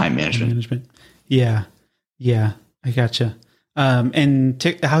 Time management. Yeah. I gotcha.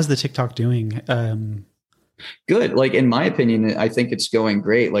 And how's the TikTok doing? Good. Like, in my opinion, I think it's going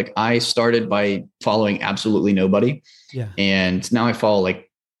great. Like, I started by following absolutely nobody. Yeah. And now I follow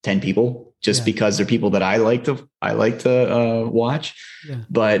like 10 people just because they're people that I like to watch. Yeah.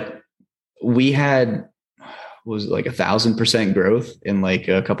 But we had, was like 1,000% growth in like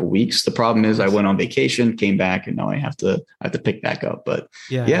a couple of weeks. The problem is I went on vacation, came back, and now I have to pick back up. But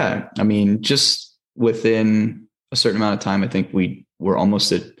yeah, I mean, just within a certain amount of time, I think we're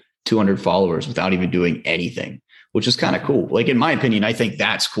almost at 200 followers without even doing anything, which is kind of cool. Like, in my opinion, I think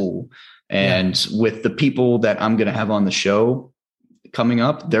that's cool. And with the people that I'm going to have on the show coming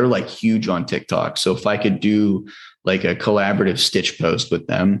up, they're like huge on TikTok. So if I could do like a collaborative stitch post with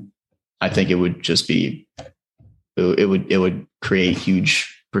them, I think it would just be, it would create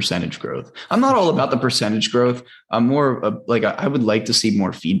huge percentage growth. I'm not all about the percentage growth. I'm more like, I would like to see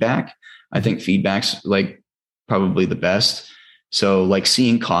more feedback. I think feedback's like probably the best. So like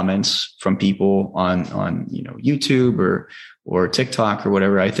seeing comments from people on, YouTube or TikTok or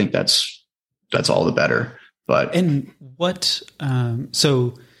whatever, I think that's all the better. But, and what,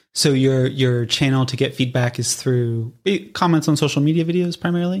 so your channel to get feedback is through comments on social media videos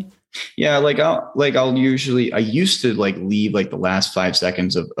primarily? Yeah. I used to like leave like the last 5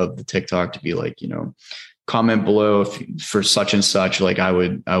 seconds of the TikTok to be like, comment below for such and such. Like I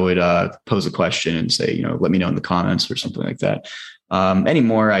would pose a question and say, let me know in the comments or something like that.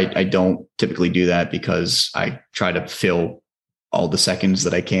 Anymore, I don't typically do that because I try to fill all the seconds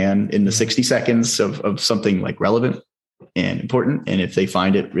that I can in the 60 seconds of something like relevant and important. And if they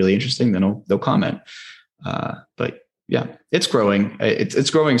find it really interesting, then they'll comment. But yeah, it's growing. It's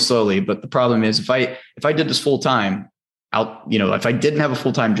growing slowly. But the problem is if I did this full time if I didn't have a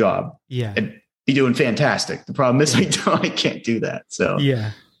full-time job, I'd be doing fantastic. The problem is I can't do that. So,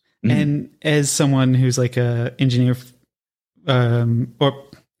 yeah. Mm-hmm. And as someone who's like a engineer, or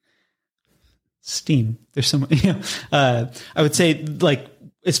STEAM, there's someone, I would say like,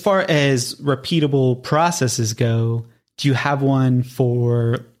 as far as repeatable processes go, do you have one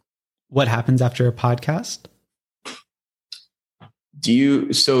for what happens after a podcast?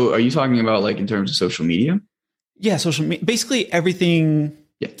 So are you talking about like in terms of social media? Yeah. Social media, basically everything.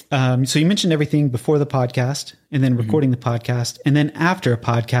 Yeah. So you mentioned everything before the podcast and then recording the podcast. And then after a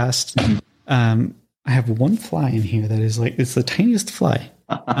podcast, I have one fly in here that is like, it's the tiniest fly.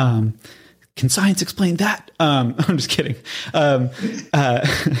 Can science explain that? I'm just kidding. For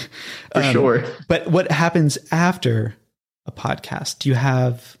sure. But what happens after a podcast? Do you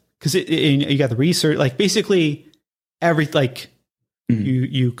have, cause you got the research, like basically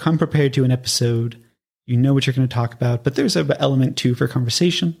you come prepared to an episode, you know what you're going to talk about, but there's an element too for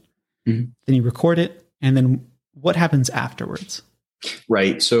conversation. Then you record it. And then what happens afterwards?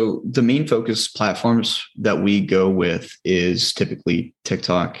 Right. So the main focus platforms that we go with is typically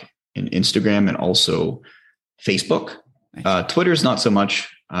TikTok and Instagram and also Facebook. Nice. Twitter's not so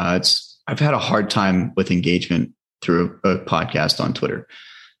much. I've had a hard time with engagement through a podcast on Twitter.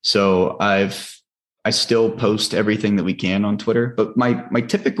 So I still post everything that we can on Twitter, but my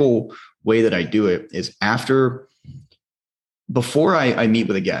typical way that I do it is before I meet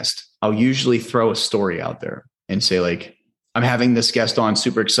with a guest, I'll usually throw a story out there and say like, I'm having this guest on,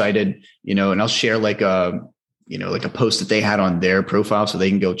 super excited, and I'll share like a post that they had on their profile so they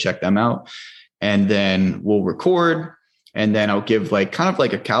can go check them out. And then we'll record, and then I'll give like kind of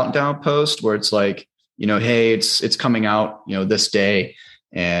like a countdown post where it's like, hey, it's coming out, this day.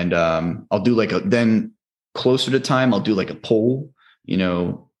 And I'll do then closer to time, I'll do like a poll,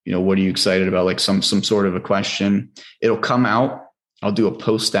 what are you excited about? Like some sort of a question. It'll come out. I'll do a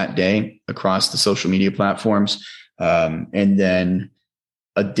post that day across the social media platforms. And then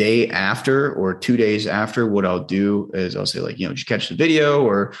a day after or 2 days after, what I'll do is I'll say like, did you catch the video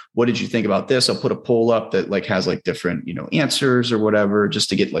or what did you think about this? I'll put a poll up that like has like different, answers or whatever, just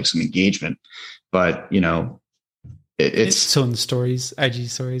to get like some engagement. But, it's so in the stories, IG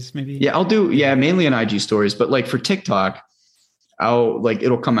stories, maybe. Yeah, I'll do. Yeah. Mainly in IG stories, but like for TikTok,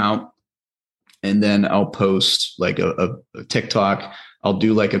 it'll come out and then I'll post like a TikTok. I'll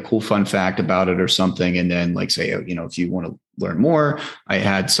do like a cool fun fact about it or something. And then like say, if you want to learn more, I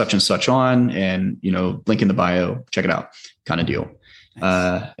had such and such on and, link in the bio, check it out kind of deal.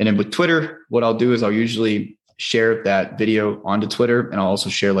 Nice. And then with Twitter, what I'll do is I'll usually share that video onto Twitter and I'll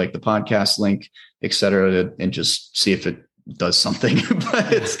also share like the podcast link, et cetera, and just see if it does something,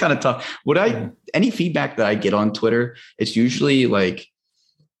 but it's kind of tough. Any feedback that I get on Twitter, it's usually like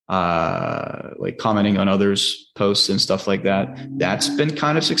commenting on others' posts and stuff like that. That's been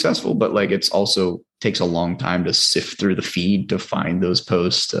kind of successful, but like it's also takes a long time to sift through the feed to find those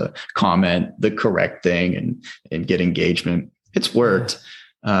posts, to comment the correct thing and get engagement. It's worked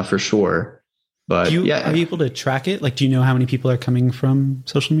for sure. But are you able to track it? Like, do you know how many people are coming from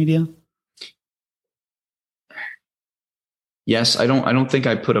social media? Yes, I don't think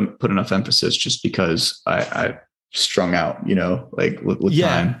I put enough emphasis just because I strung out, like with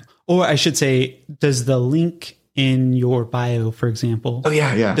time. Or I should say, does the link in your bio, for example,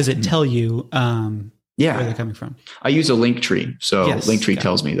 does it tell you where they're coming from? I use a link tree. So Linktree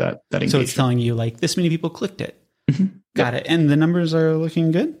tells me that engagement. So it's telling you like this many people clicked it. Got it. And the numbers are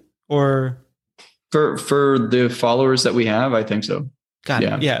looking good? or for the followers that we have, I think so. got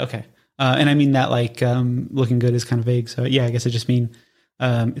it. Yeah. Okay. And I mean that like looking good is kind of vague. So yeah, I guess I just mean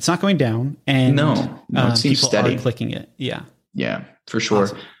it's not going down, and no, it seems people steady. are clicking it. Yeah. Yeah, for sure.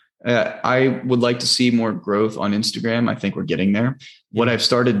 Awesome. I would like to see more growth on Instagram. I think we're getting there. Yeah. What I've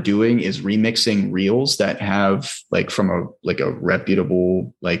started doing is remixing reels that have like from a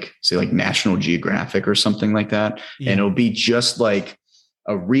reputable, like say like National Geographic or something like that. Yeah. And it'll be just like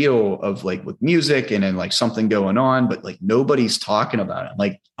a reel of like with music and then like something going on, but like nobody's talking about it.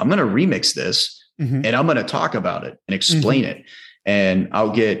 Like I'm going to remix this and I'm going to talk about it and explain it. And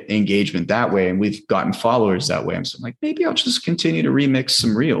I'll get engagement that way. And we've gotten followers that way. I'm so like, maybe I'll just continue to remix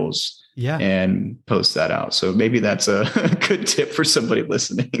some reels and post that out. So maybe that's a good tip for somebody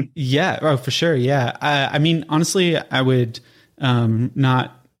listening. Yeah. Oh, for sure. Yeah. I mean, honestly, I would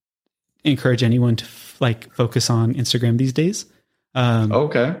not encourage anyone to focus on Instagram these days.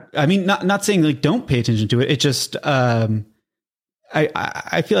 Okay. I mean, not saying like, don't pay attention to it. It just, I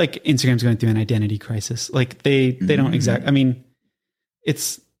feel like Instagram's going through an identity crisis. Like they don't exactly, I mean,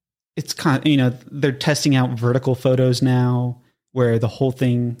 it's kind of, they're testing out vertical photos now where the whole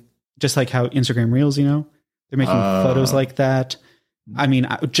thing, just like how Instagram Reels, they're making photos like that. I mean,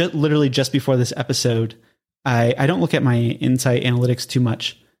 literally just before this episode, I don't look at my Insight analytics too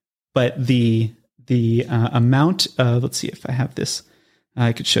much, but the amount of, let's see if I have this,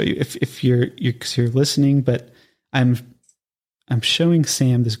 I could show you if you're listening, but I'm showing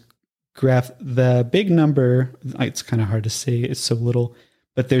Sam this graph. The big number, it's kind of hard to say, it's so little,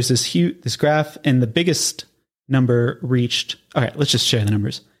 but there's this graph, and the biggest number reached, all right, let's just share the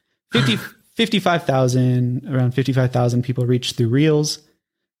numbers. 55,000, around 55,000 people reached through Reels,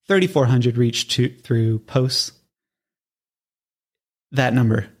 3,400 reached through posts. That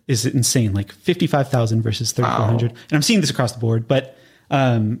number is insane, like 55,000 versus 3,400. Wow. And I'm seeing this across the board, but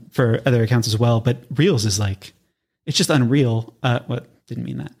for other accounts as well. But Reels is like, it's just unreal. Didn't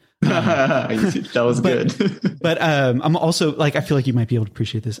mean that. That was good. But I'm also like, I feel like you might be able to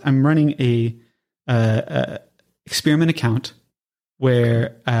appreciate this. I'm running a experiment account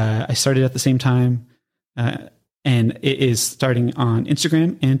where I started at the same time, and it is starting on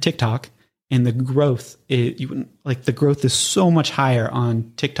Instagram and TikTok. And the growth the growth is so much higher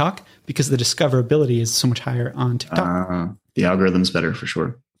on TikTok because the discoverability is so much higher on TikTok. The algorithm's better for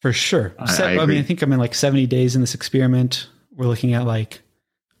sure. For sure. I mean, I think I'm in like 70 days in this experiment. We're looking at like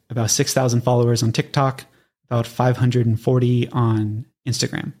about 6,000 followers on TikTok, about 540 on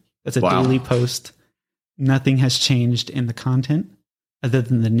Instagram. That's a daily post. Nothing has changed in the content other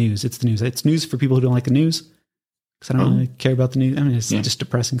than the news. It's the news. It's news for people who don't like the news, because I don't really care about the news. I mean, it's just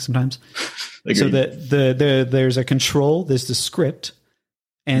depressing sometimes. So there's a control, there's the script,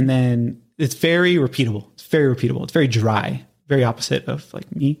 and then it's very repeatable. It's very dry, very opposite of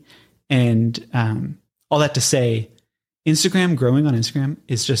like me. And all that to say, growing on Instagram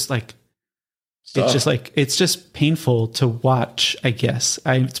is just like, it's just painful to watch, I guess.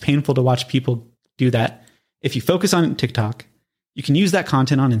 It's painful to watch people do that. If you focus on TikTok, you can use that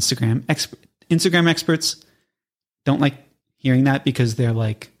content on Instagram. Instagram experts don't like hearing that because they're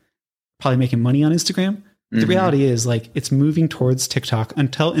like probably making money on Instagram. The reality is like it's moving towards TikTok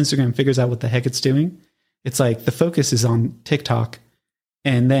until Instagram figures out what the heck it's doing. It's like the focus is on TikTok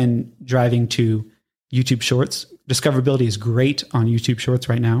and then driving to YouTube Shorts. Discoverability is great on YouTube Shorts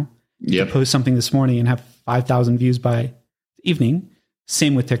right now. You can post something this morning and have 5,000 views by evening.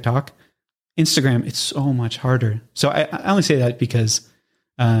 Same with TikTok. Instagram, it's so much harder. So I only say that because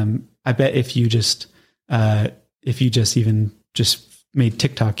I bet if you just even made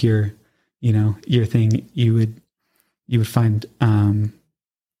TikTok your thing, you would find a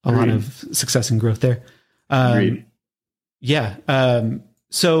lot of success and growth there.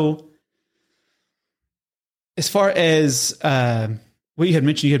 So as far as what you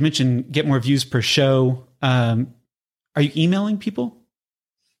had mentioned get more views per show. Are you emailing people?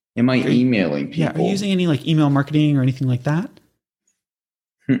 Am I emailing people? Yeah. Are you using any like email marketing or anything like that?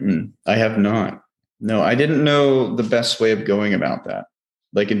 I have not. No, I didn't know the best way of going about that.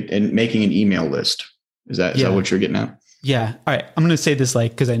 Like in making an email list. Is that what you're getting at? Yeah. All right. I'm going to say this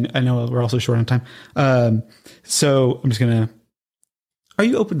because I know we're also short on time. So I'm just going to, are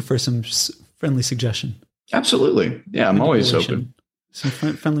you open for some friendly suggestion? Absolutely. Yeah. I'm always open. Some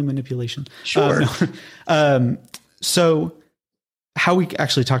friendly manipulation. Sure. So how we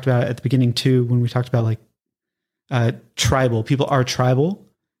actually talked about it at the beginning too, when we talked about like tribal, people are tribal.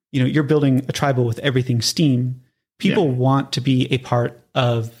 You're building a tribal with everything Steam. People want to be a part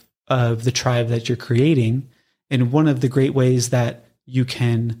of the tribe that you're creating. And one of the great ways that you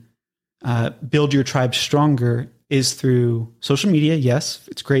can build your tribe stronger is through social media. Yes,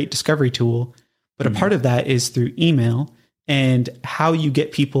 it's a great discovery tool, but a part of that is through email and how you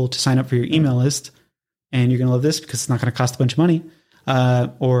get people to sign up for your email list. And you're going to love this because it's not going to cost a bunch of money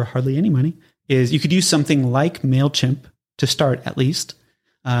or hardly any money, is you could use something like MailChimp to start at least.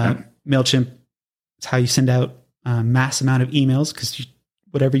 MailChimp is how you send out a mass amount of emails because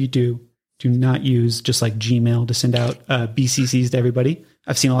whatever you do not use just like Gmail to send out BCCs to everybody.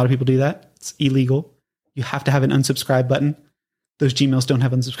 I've seen a lot of people do that. It's illegal. You have to have an unsubscribe button. Those Gmails don't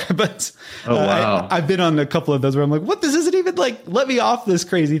have unsubscribe buttons. Oh, wow. I've been on a couple of those where I'm like, what? This isn't even like, let me off this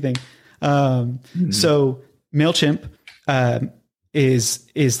crazy thing. So MailChimp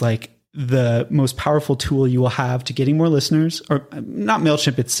is like the most powerful tool you will have to getting more listeners, or not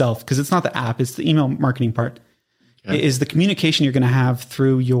MailChimp itself, because it's not the app, it's the email marketing part. Okay. It is the communication you're going to have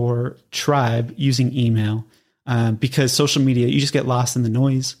through your tribe using email, because social media, you just get lost in the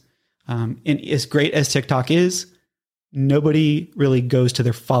noise. And as great as TikTok is, nobody really goes to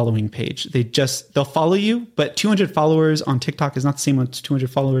their following page. They'll follow you, but 200 followers on TikTok is not the same as 200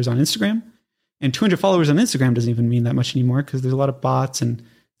 followers on Instagram. And 200 followers on Instagram doesn't even mean that much anymore because there's a lot of bots and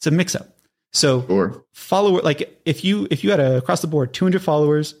it's a mix up. So follower, like if you had across the board, 200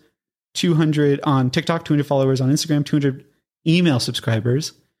 followers, 200 on TikTok, 200 followers on Instagram, 200 email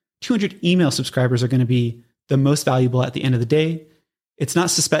subscribers, 200 email subscribers are going to be the most valuable at the end of the day. It's not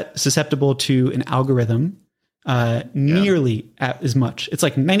susceptible to an algorithm nearly as much. It's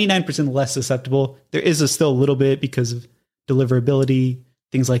like 99% less susceptible. There is still a little bit because of deliverability,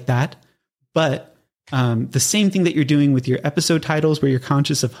 things like that. But the same thing that you're doing with your episode titles, where you're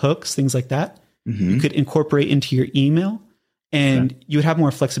conscious of hooks, things like that, you could incorporate into your email, and you would have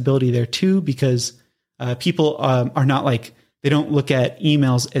more flexibility there too, because people are not like, they don't look at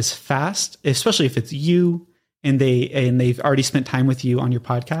emails as fast, especially if it's you and they've already spent time with you on your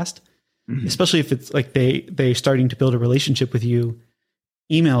podcast. Especially if it's like they're starting to build a relationship with you.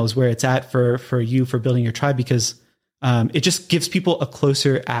 Email is where it's at for you, for building your tribe, because it just gives people a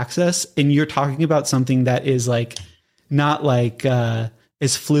closer access. And you're talking about something that is like not like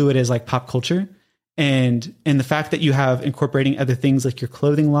as fluid as like pop culture, and the fact that you have incorporating other things like your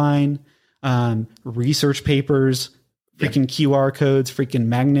clothing line, research papers, freaking QR codes, freaking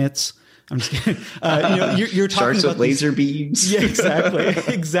magnets. I'm just kidding. You're talking about laser beams. Yeah,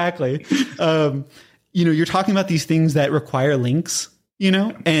 exactly. You're talking about these things that require links,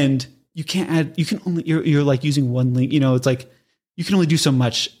 and you can't add, you're like using one link, it's like, you can only do so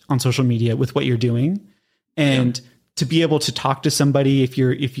much on social media with what you're doing. And to be able to talk to somebody, if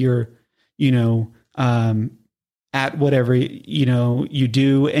you're, at whatever, you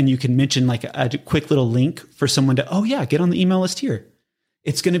do, and you can mention like a quick little link for someone to, get on the email list here.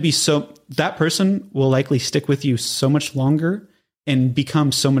 It's going to be that person will likely stick with you so much longer and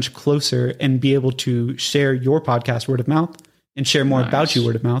become so much closer and be able to share your podcast word of mouth and share more about you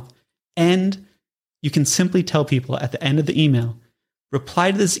word of mouth. And you can simply tell people at the end of the email,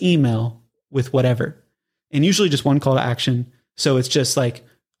 reply to this email with whatever, and usually just one call to action. So it's just like,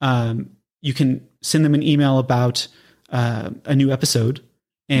 you can send them an email about a new episode,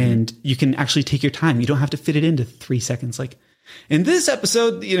 and you can actually take your time. You don't have to fit it into 3 seconds. Like, in this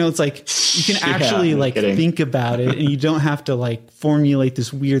episode, it's like you can actually think about it, and you don't have to like formulate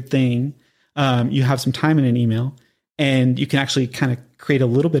this weird thing. You have some time in an email, and you can actually kind of create a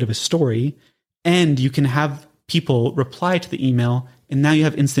little bit of a story, and you can have people reply to the email. And now you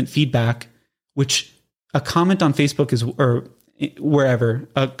have instant feedback, which a comment on Facebook or wherever,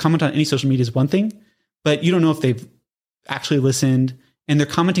 a comment on any social media is one thing, but you don't know if they've actually listened, and they're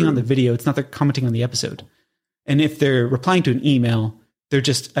commenting on the video. It's not they're commenting on the episode. And if they're replying to an email, they're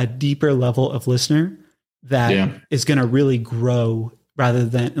just a deeper level of listener that is going to really grow, rather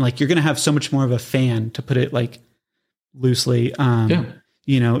than like, you're going to have so much more of a fan, to put it like loosely, than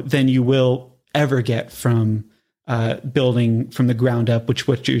you will ever get from building from the ground up, which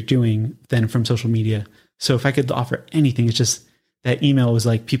what you're doing than from social media. So if I could offer anything, it's just that email was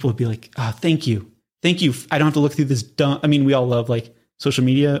like, people would be like, thank you. Thank you. I don't have to look through this dumb. I mean, we all love like social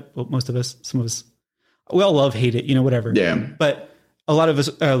media. Well, most of us, some of us, we all love, hate it, whatever. Yeah. But a lot of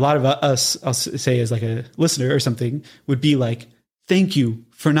us, I'll say as like a listener or something, would be like, thank you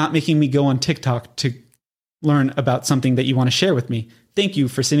for not making me go on TikTok to learn about something that you want to share with me. Thank you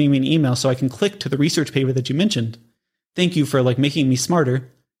for sending me an email so I can click to the research paper that you mentioned. Thank you for like making me smarter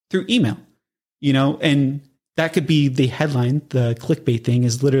through email, and that could be the headline. The clickbait thing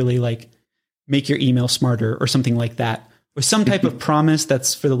is literally like, make your email smarter or something like that, or some type of promise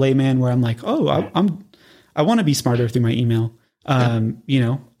that's for the layman where I'm like, I want to be smarter through my email. And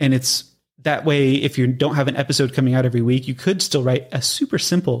it's that way. If you don't have an episode coming out every week, you could still write a super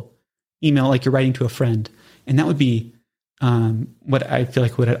simple email like you're writing to a friend. And that would be what I feel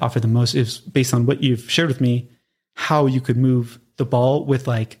like would offer the most is based on what you've shared with me, how you could move the ball with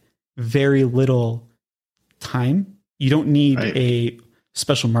like very little time. You don't need a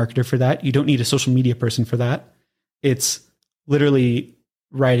special marketer for that. You don't need a social media person for that. It's literally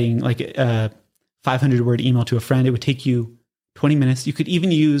writing like a 500-word email to a friend. It would take you 20 minutes. You could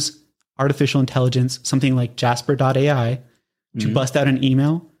even use artificial intelligence, something like Jasper.ai, to bust out an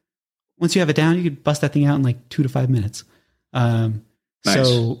email. Once you have it down, you could bust that thing out in like 2 to 5 minutes. Nice.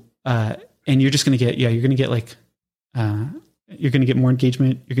 So, and you're just going to get, you're going to get like, you're going to get more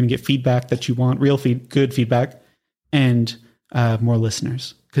engagement. You're going to get feedback that you want, good feedback, and more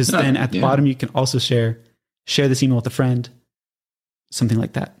listeners. Because then at the bottom, you can also share this email with a friend, something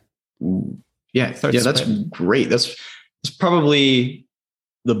like that. Ooh. Yeah, that's great. That's probably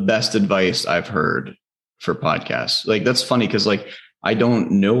the best advice I've heard for podcasts. Like, that's funny because like I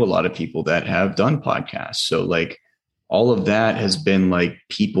don't know a lot of people that have done podcasts. So like all of that has been like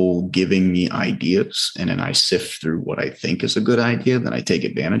people giving me ideas, and then I sift through what I think is a good idea. Then I take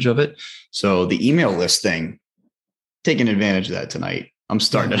advantage of it. So the email list thing, taking advantage of that tonight. I'm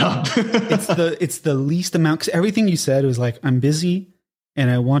starting it up. it's the least amount, because everything you said was like, I'm busy and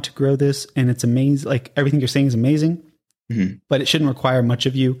I want to grow this, and it's amazing. Like everything you're saying is amazing, but it shouldn't require much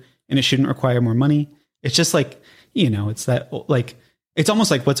of you, and it shouldn't require more money. It's just like, it's that like, it's almost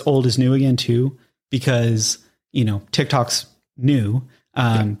like what's old is new again too, because, TikTok's new,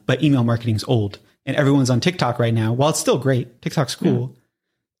 but email marketing's old, and everyone's on TikTok right now. While it's still great, TikTok's cool.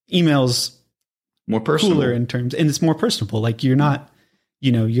 Email's more personal, cooler in terms, and it's more personable. Like you're not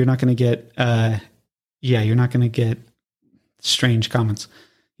going to get, you're not going to get strange comments,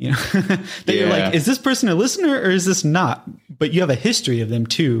 that you're like, is this person a listener or is this not? But you have a history of them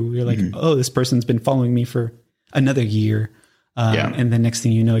too. You're like, oh, this person's been following me for another year. And the next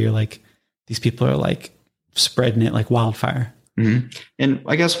thing you know, you're like, these people are like spreading it like wildfire. And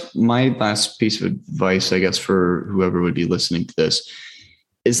I guess my last piece of advice, I guess, for whoever would be listening to this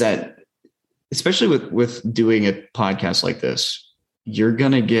is that, especially with doing a podcast like this, you're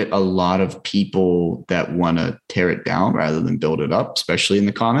going to get a lot of people that want to tear it down rather than build it up, especially in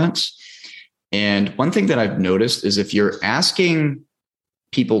the comments. And one thing that I've noticed is if you're asking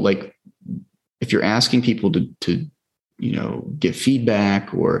people to give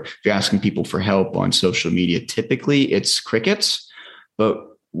feedback, or if you're asking people for help on social media, typically it's crickets. But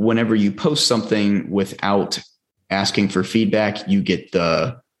whenever you post something without asking for feedback, you get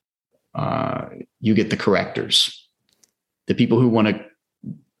the correctors. The people who want to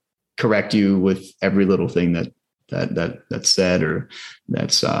correct you with every little thing that's said or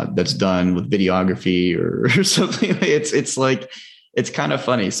that's done with videography or something. It's like, it's kind of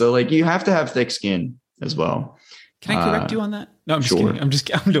funny. So like you have to have thick skin as well. Can I correct you on that? No, I'm just sure. kidding. I'm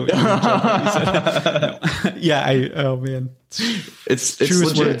doing it. Oh man. It's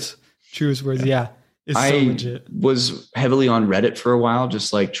truest legit. words. Truest words. Yeah. It's so legit. Was heavily on Reddit for a while,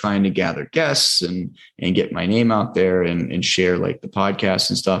 just like trying to gather guests and get my name out there and share like the podcast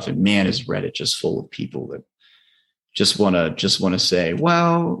and stuff. And man, is Reddit just full of people that just want to say,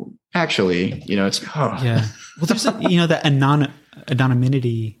 well, actually, it's, yeah. Well, there's that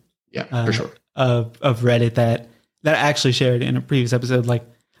anonymity. Yeah, for sure. Of Reddit that I actually shared in a previous episode. Like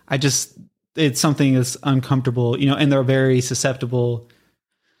it's something that's uncomfortable, and they're very susceptible,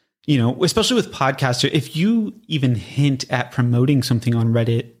 especially with podcasters. If you even hint at promoting something on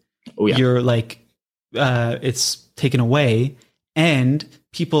Reddit, you're like, it's taken away. And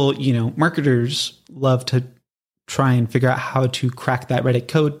people, marketers love to try and figure out how to crack that Reddit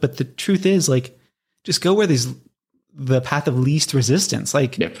code. But the truth is, like, just go where there's the path of least resistance,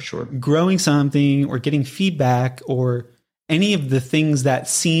 like for sure. Growing something or getting feedback or any of the things that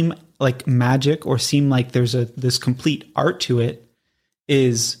seem like magic or seem like there's this complete art to it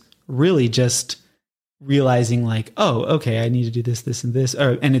is really just realizing like, oh, okay, I need to do this, and this.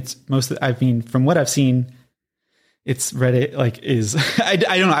 And it's from what I've seen, it's Reddit is, I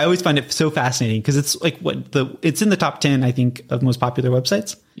don't know. I always find it so fascinating because it's like it's in the top 10, I think, of most popular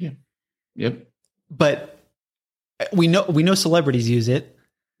websites. Yeah. Yep. But we know celebrities use it.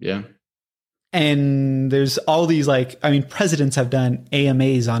 Yeah. And there's all these presidents have done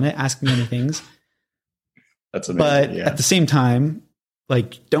AMAs on it, Ask Me Anythings. That's amazing. But at the same time,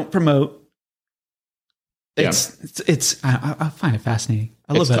 don't promote. It's I find it fascinating.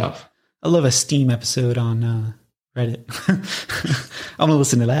 I love a Steam episode on Reddit. I'm gonna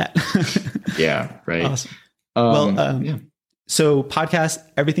listen to that. Yeah. Right. Awesome. So podcast,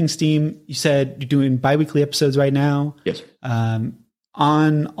 everything Steam. You said you're doing bi-weekly episodes right now. Yes.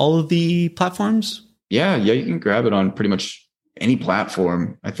 On all of the platforms. Yeah. You can grab it on pretty much any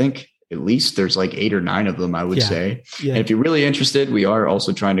platform. I think at least there's like 8 or 9 of them, I would say. Yeah. And if you're really interested, we are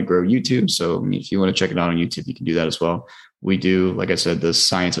also trying to grow YouTube. So if you want to check it out on YouTube, you can do that as well. We do, like I said, the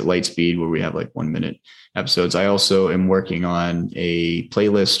Science at Light Speed, where we have like 1-minute episodes. I also am working on a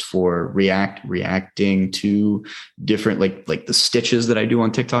playlist for reacting to different, like the stitches that I do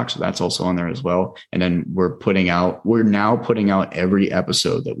on TikTok. So that's also on there as well. And then we're now putting out every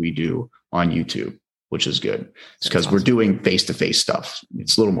episode that we do on YouTube, which is good. It's because we're doing face-to-face stuff.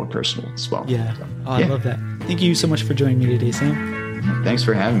 It's a little more personal as well. Yeah. I love that. Thank you so much for joining me today, Sam. Thanks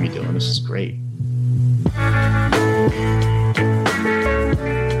for having me, Dylan. This is great.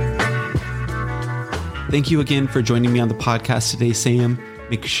 Thank you again for joining me on the podcast today, Sam.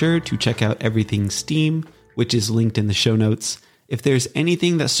 Make sure to check out Everything STEAM, which is linked in the show notes. If there's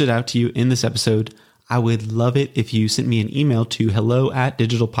anything that stood out to you in this episode, I would love it if you sent me an email to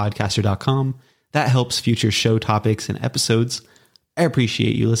hello@digitalpodcaster.com. That helps future show topics and episodes. I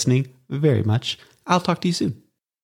appreciate you listening very much. I'll talk to you soon.